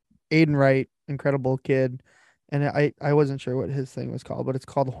Raleigh, Aiden Wright, incredible kid, and I wasn't sure what his thing was called, but it's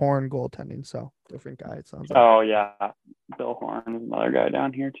called Horn Goaltending. So different guy. It sounds like. Oh yeah, Bill Horn is another guy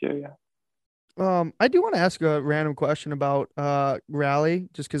down here too. Yeah. I do want to ask a random question about Raleigh,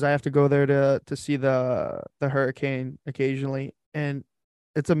 just because I have to go there to see the hurricane occasionally, and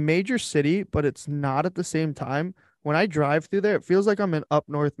it's a major city, but it's not at the same time. When I drive through there, it feels like I'm in up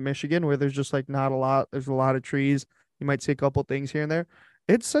north Michigan, where there's just like not a lot. There's a lot of trees. You might see a couple things here and there.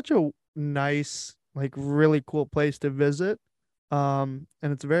 It's such a nice, like really cool place to visit. And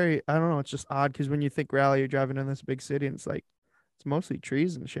it's very, I don't know, it's just odd because when you think Raleigh, you're driving in this big city, and it's like it's mostly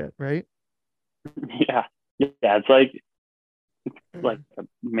trees and shit, right? Yeah. Yeah. It's like a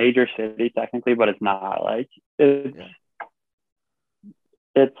major city technically, but it's not like Yeah.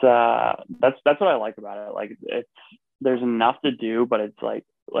 that's what I like about it. Like there's enough to do, but it's like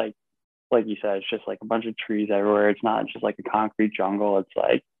you said, it's just like a bunch of trees everywhere. It's not just like a concrete jungle. It's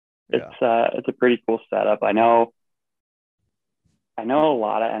like Yeah. it's a pretty cool setup. I know a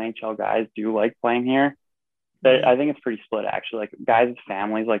lot of NHL guys do like playing here. But Mhm. I think it's pretty split actually. Like guys with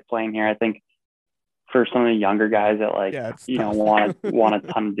families like playing here. I think for some of the younger guys that like Yeah, it's tough. want a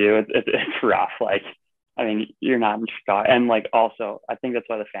ton to do, it's rough. Like I mean, you're not in Chicago, and like also I think that's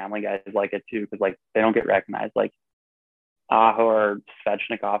why the family guys like it too, because like they don't get recognized. Like Aho or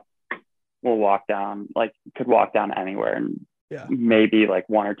Svechnikov will walk down, like could walk down anywhere, and Yeah. maybe like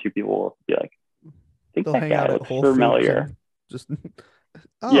one or two people will be like, I think They'll that hang guy out at looks Whole Foods familiar. and just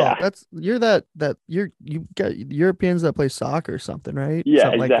oh, Yeah, that's you're you got Europeans that play soccer or something, right? yeah,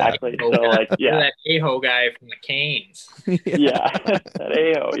 Something like that. exactly. Oh, So guy. like, You're yeah, that Aho guy from the Canes. Yeah. yeah, that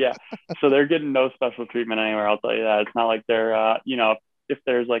AO, yeah. So they're getting no special treatment anywhere. I'll tell you that. It's not like they're, if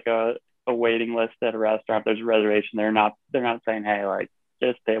there's like a waiting list at a restaurant, there's a reservation. They're not saying, hey, like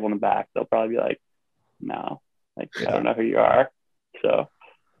just table in the back. They'll probably be like, no, like I Yeah. don't know who you are. So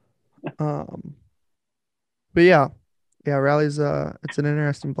Um, but yeah. Yeah, Raleigh's it's an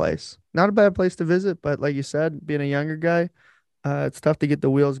interesting place. Not a bad place to visit, but like you said, being a younger guy, it's tough to get the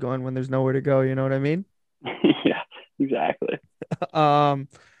wheels going when there's nowhere to go, you know what I mean? yeah, exactly. Um,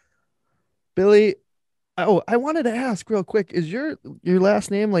 Billy, oh, I wanted to ask real quick, is your last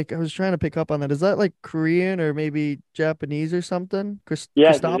name like I was trying to pick up on that. Is that like Korean or maybe Japanese or something?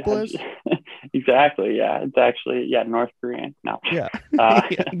 Yeah, dude, Christopoulos? exactly. Yeah, it's actually North Korean. No, Yeah. uh,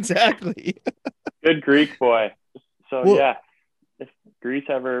 Yeah, exactly. good Greek boy. So Well, yeah, if Greece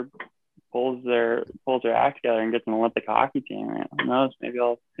ever pulls their act together and gets an Olympic hockey team, who knows? Maybe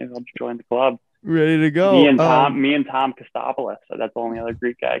I'll join the club. ready to Me go. and Tom Kostopoulos. So that's the only other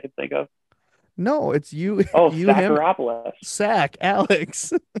Greek guy I could think of. No, it's you, Oh, you, him, Sakharopoulos. Sack,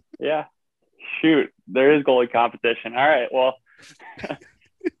 Alex. Yeah. Shoot, there is goalie competition. All right. Well,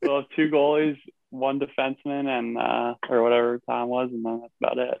 we'll have two goalies, one defenseman, and or whatever Tom was, and then that's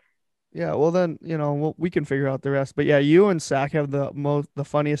about it. Yeah, well then, we can figure out the rest. But yeah, you and Sack have the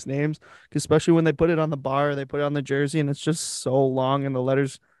funniest names, 'cause especially when they put it on the bar, they put it on the jersey, and it's just so long, and the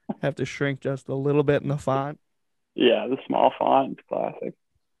letters have to shrink just a little bit in the font. Yeah, the small font, it's classic.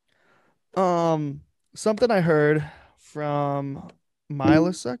 Um, Something I heard from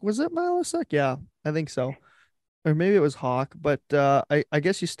Milasek, was it Milasek? Yeah, I think so. Or maybe it was Hawk, but I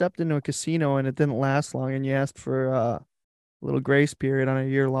guess you stepped into a casino and it didn't last long, and you asked for a little grace period on a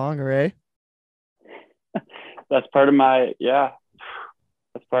year longer, eh? That's part of my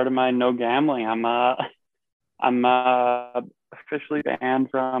That's part of my no gambling. I'm officially banned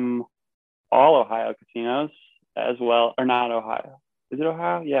from all Ohio casinos as well, or not Ohio. Is it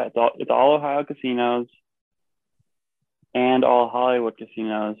Ohio? Yeah, it's all Ohio casinos and all Hollywood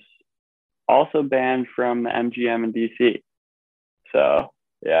casinos. Also banned from the MGM in DC. So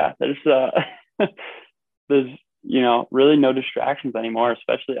yeah, there's really no distractions anymore.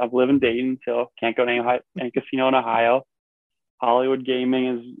 Especially I live in Dayton, so can't go to any casino in Ohio. Hollywood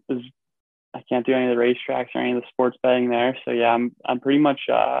gaming is I can't do any of the racetracks or any of the sports betting there. So yeah, I'm pretty much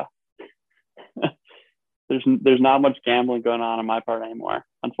there's not much gambling going on my part anymore,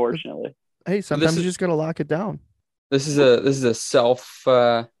 unfortunately. Hey, So this sometimes you is just gotta lock it down. this is a self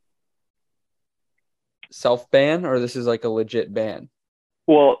ban, or this is like a legit ban?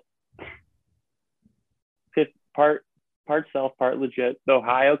 Well, it's part self, part legit. The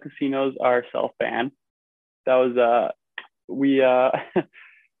Ohio casinos are self banned. That was we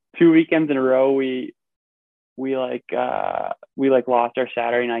 2 weekends in a row we lost our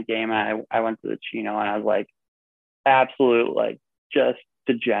Saturday night game, and I went to the Chino, and I was like absolute like just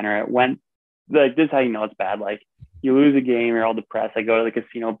degenerate. Went like this is how you know it's bad. Like you lose a game, you're all depressed. I go to the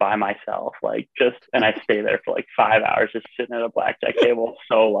casino by myself, like and I stay there for like 5 hours just sitting at a blackjack table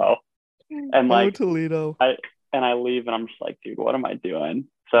solo. And Oh, like Toledo. I leave and I'm just like, dude, what am I doing?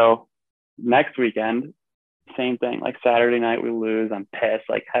 So next weekend, same thing. Like Saturday night we lose. I'm pissed,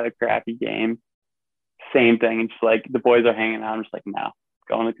 like have a crappy game. Same thing. And just like the boys are hanging out. I'm just like, no,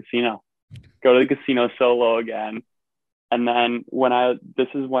 go in the casino. go to the casino solo again. And then this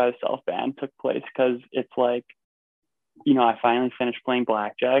is why the self-ban took place, because it's like, I finally finished playing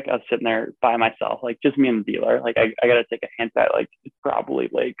blackjack. I was sitting there by myself, like just me and the dealer. Like I got to take a hint that like it's probably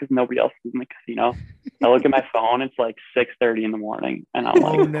late because nobody else is in the casino. I look at my phone, it's like 6:30 in the morning, and I'm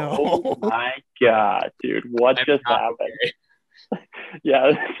like, Oh no. oh my God, dude, what I'm just not happened? okay.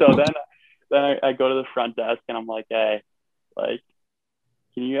 Yeah. So then I go to the front desk and I'm like, hey, like,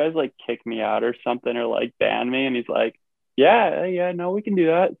 can you guys like kick me out or something, or like ban me? And he's like, yeah, no, we can do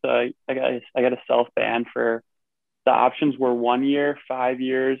that. So I got a self ban for, the options were 1 year, 5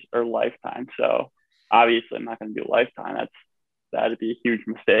 years, or lifetime. So obviously I'm not going to do lifetime. That'd be a huge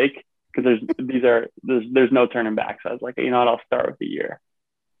mistake, because there's no turning back. So I was like, you know what, I'll start with a year.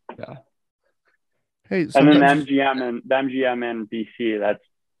 Yeah. Hey, And then the sometimes MGM in BC,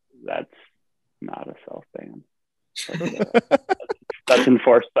 that's not a self ban. That's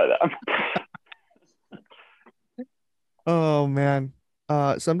enforced by them. oh man.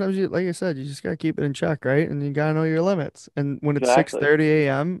 Sometimes you, like I said, you just gotta keep it in check, right? And you gotta know your limits. And when it's Exactly. 6:30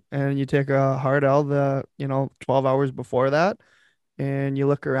 a.m. and you take a hard L 12 hours before that, and you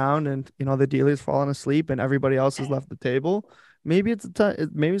look around and the dealer's falling asleep and everybody else has left the table, maybe it's time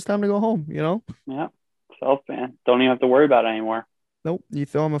to go home. Yeah. Self ban. Don't even have to worry about it anymore. Nope, you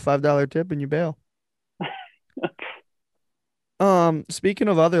throw them a $5 tip and you bail. Speaking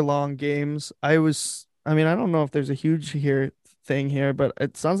of other long games, I mean, I don't know if there's a huge thing here, but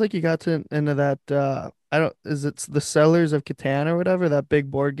it sounds like you got into that I don't is it the Settlers of Catan or whatever, that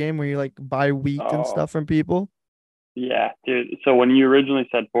big board game where you like buy wheat and Oh, stuff from people? yeah, dude. So when you originally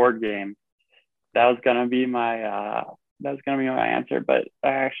said board game, that was gonna be my answer, but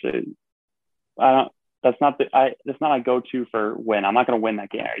I don't that's not a go-to for win. I'm not gonna win that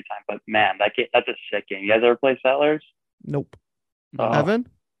game every time, but man, that's a sick game. You guys ever play Settlers? Nope. Oh, Evan?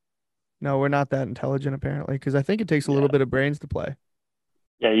 No, we're not that intelligent apparently, because I think it takes a little yeah. bit of brains to play.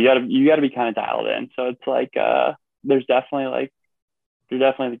 Yeah, you gotta be kind of dialed in. So it's like there's definitely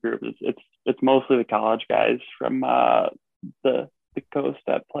the group. It's mostly the college guys from the coast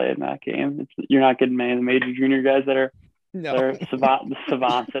that play in that game. You're not getting many of the major junior guys that are No. they're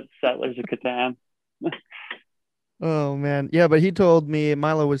savants at Settlers of Catan. Oh man. Yeah, but he told me,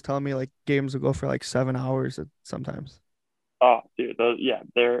 Milo was telling me like games will go for like 7 hours sometimes. Oh, dude,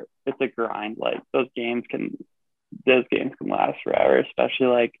 it's a grind. Like those games can last forever, especially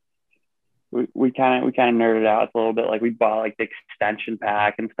like we kind of nerded out a little bit. Like we bought like the extension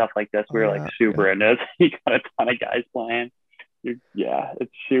pack and stuff like this. Oh We were like yeah, yeah. super into it. You got a ton of guys playing. Yeah,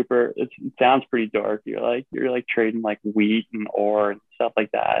 it's super. It sounds pretty dark. You're like trading like wheat and ore and stuff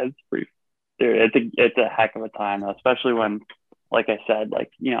like that. It's pretty. Dude, it's a heck of a time, especially when, like I said, like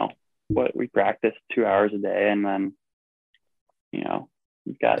what we practice 2 hours a day, and then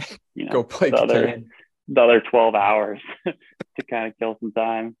you've got Go play the other Catan. the other 12 hours to kind of kill some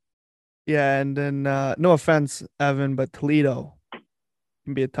time. Yeah, and then no offense, Evan, but Toledo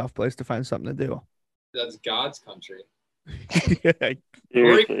can be a tough place to find something to do. That's God's country. Yeah.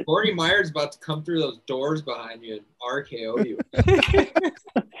 Seriously. Corey Myers about to come through those doors behind you and RKO you.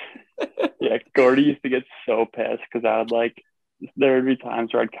 Yeah, Gordy used to get so pissed because there would be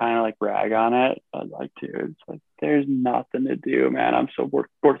times where I'd kind of like rag on it. I'd like, dude, it's like, there's nothing to do, man. I'm so bored.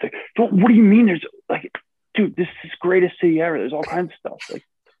 Like, what do you mean? There's like, dude, this is the greatest city ever. There's all kinds of stuff. Like,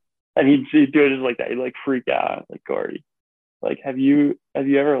 and he'd do it just like that. He'd like freak out, like, Gordy. Like, have you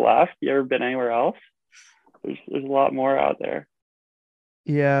ever left? You ever been anywhere else? There's a lot more out there.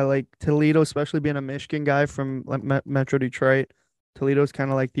 Yeah, like Toledo, especially being a Michigan guy from like Metro Detroit, Toledo's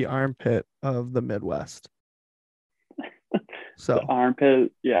kind of like the armpit of the Midwest. The So,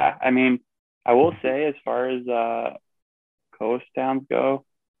 armpit, yeah. I mean, I will say, as far as coast towns go,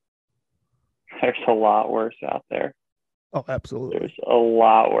 there's a lot worse out there. oh, absolutely. There's a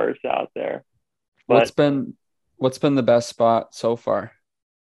lot worse out there. What's But been the best spot so far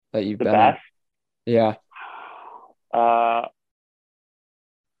that you've the been in? best, Yeah. uh,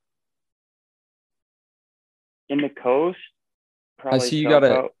 in the coast, I probably see you got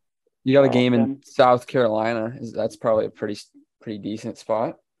a game in Charleston. South Carolina. That's probably a pretty decent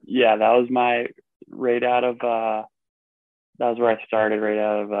spot. Yeah, that was my right out of that was where I started right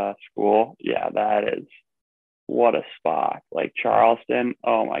out of school. Yeah, that is, what a spot. Like Charleston,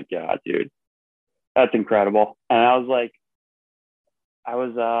 oh my God, dude. That's incredible. And I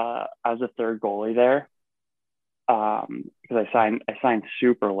was a third goalie there. Because I signed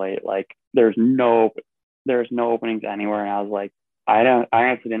super late. Like there's no openings anywhere, and I was like, I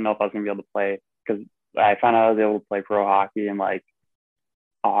honestly didn't know if I was gonna be able to play, because I found out I was able to play pro hockey in like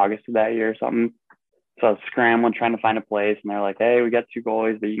August of that year or something. So I was scrambling, trying to find a place, and they're like, "Hey, we got 2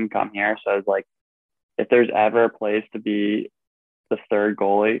 goalies, but you can come here." So I was like, if there's ever a place to be the third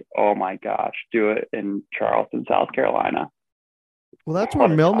goalie, oh my gosh, do it in Charleston, South Carolina. Well, that's where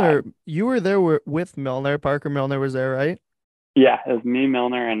What a Milner, time. you were there with Milner. Parker Milner was there, right? Yeah, it was me,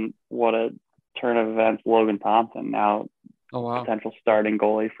 Milner, and what a turn of events, Logan Thompson, now Oh wow. potential starting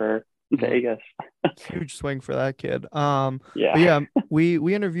goalie for Vegas. Huge swing for that kid. But Yeah. yeah,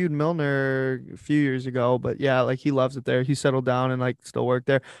 we interviewed Milner a few years ago, but yeah, like he loves it there. He settled down and like still worked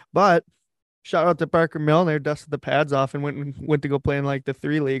there. But shout out to Parker Milner, dusted the pads off and went to go play in like the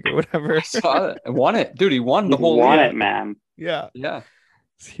 3 league or I whatever. saw it. I won it, dude. He won He the whole won league. it, man. Yeah, Yeah.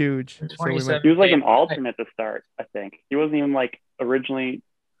 it's huge. So we might, 27. He was like an alternate to start, I think. He wasn't even like originally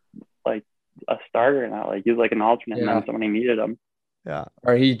like a starter and that. Like he was like an alternate, and Yeah. then somebody needed him. yeah.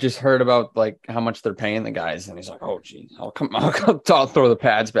 Or he just heard about like how much they're paying the guys, and he's like, "Oh, geez, I'll throw the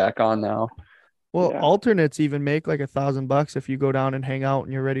pads back on now." Well, Yeah. alternates even make like $1,000 if you go down and hang out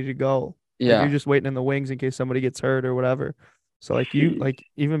and you're ready to go. Like Yeah, you're just waiting in the wings in case somebody gets hurt or whatever. So like you Jeez. like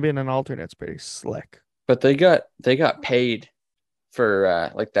even being an alternate's pretty slick. but they got paid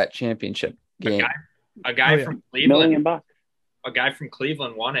for like that championship game. A guy Oh, yeah. from $1 million. Cleveland, a guy from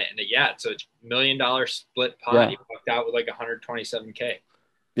Cleveland won it, and so it's $1 million split pot. Yeah. He walked out with like 127K.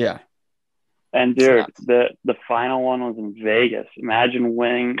 Yeah, And It's dude, nuts. the final one was in Vegas. Imagine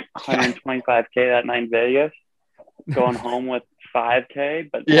winning 125K that night in Vegas, going home with 5K,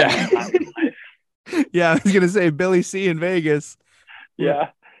 but Yeah. having a time of life. Yeah, I was gonna say Billy C in Vegas.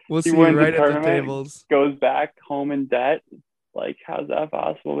 Yeah. We'll He see you wins the right at the tournament. tables. Goes back home in debt. Like, how's that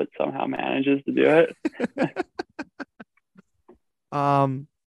possible? But somehow manages to do it.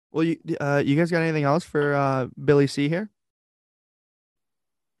 Well, you guys got anything else for Billy C here?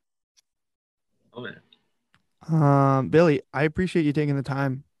 Oh, man. Billy, I appreciate you taking the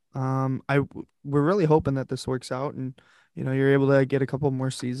time. We're really hoping that this works out and you're able to get a couple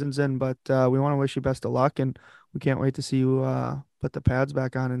more seasons in, but we want to wish you best of luck and we can't wait to see you put the pads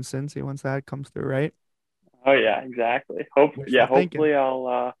back on in Cincy once that comes through, right? Oh yeah, exactly. Wishful thinking. Hopefully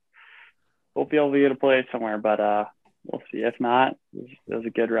I'll be able to play somewhere, but we'll see. If not, it was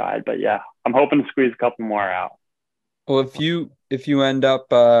a good ride. But yeah, I'm hoping to squeeze a couple more out. Well, if you end up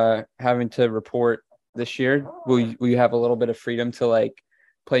having to report this year, will you have a little bit of freedom to like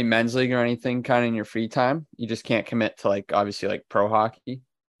play men's league or anything kind of in your free time? You just can't commit to like obviously like pro hockey.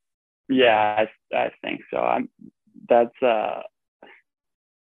 Yeah, I think so. I gotta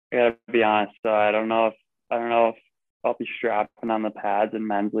be honest. So I don't know if I'll be strapping on the pads in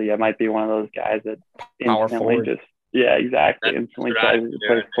men's league. I might be one of those guys that Power instantly forward. just exactly. That's Instantly what tries I'm to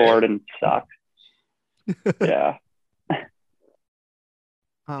doing, push forward and suck. Yeah.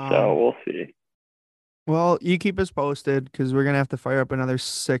 So we'll see. Well, you keep us posted because we're gonna have to fire up another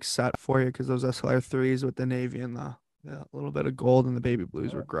 6 set for you because those SLR 3s with the navy and the little bit of gold and the baby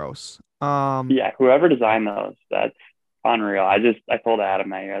blues were gross. Yeah, whoever designed those, that's unreal. I told Adam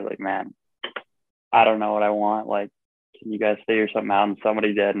that year, I was like, man, I don't know what I want. Like, can you guys figure something out? And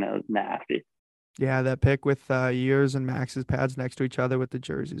somebody did, and it was nasty. Yeah, that pick with yours and Max's pads next to each other with the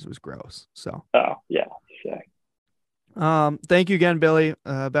jerseys was gross. So, Oh yeah, sick. thank you again, Billy.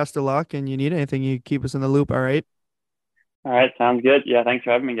 Best of luck, and you need anything, you keep us in the loop. All right. All right, sounds good. Yeah, thanks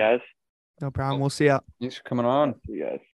for having me, guys. No problem. We'll see ya. Thanks for coming on. See you guys.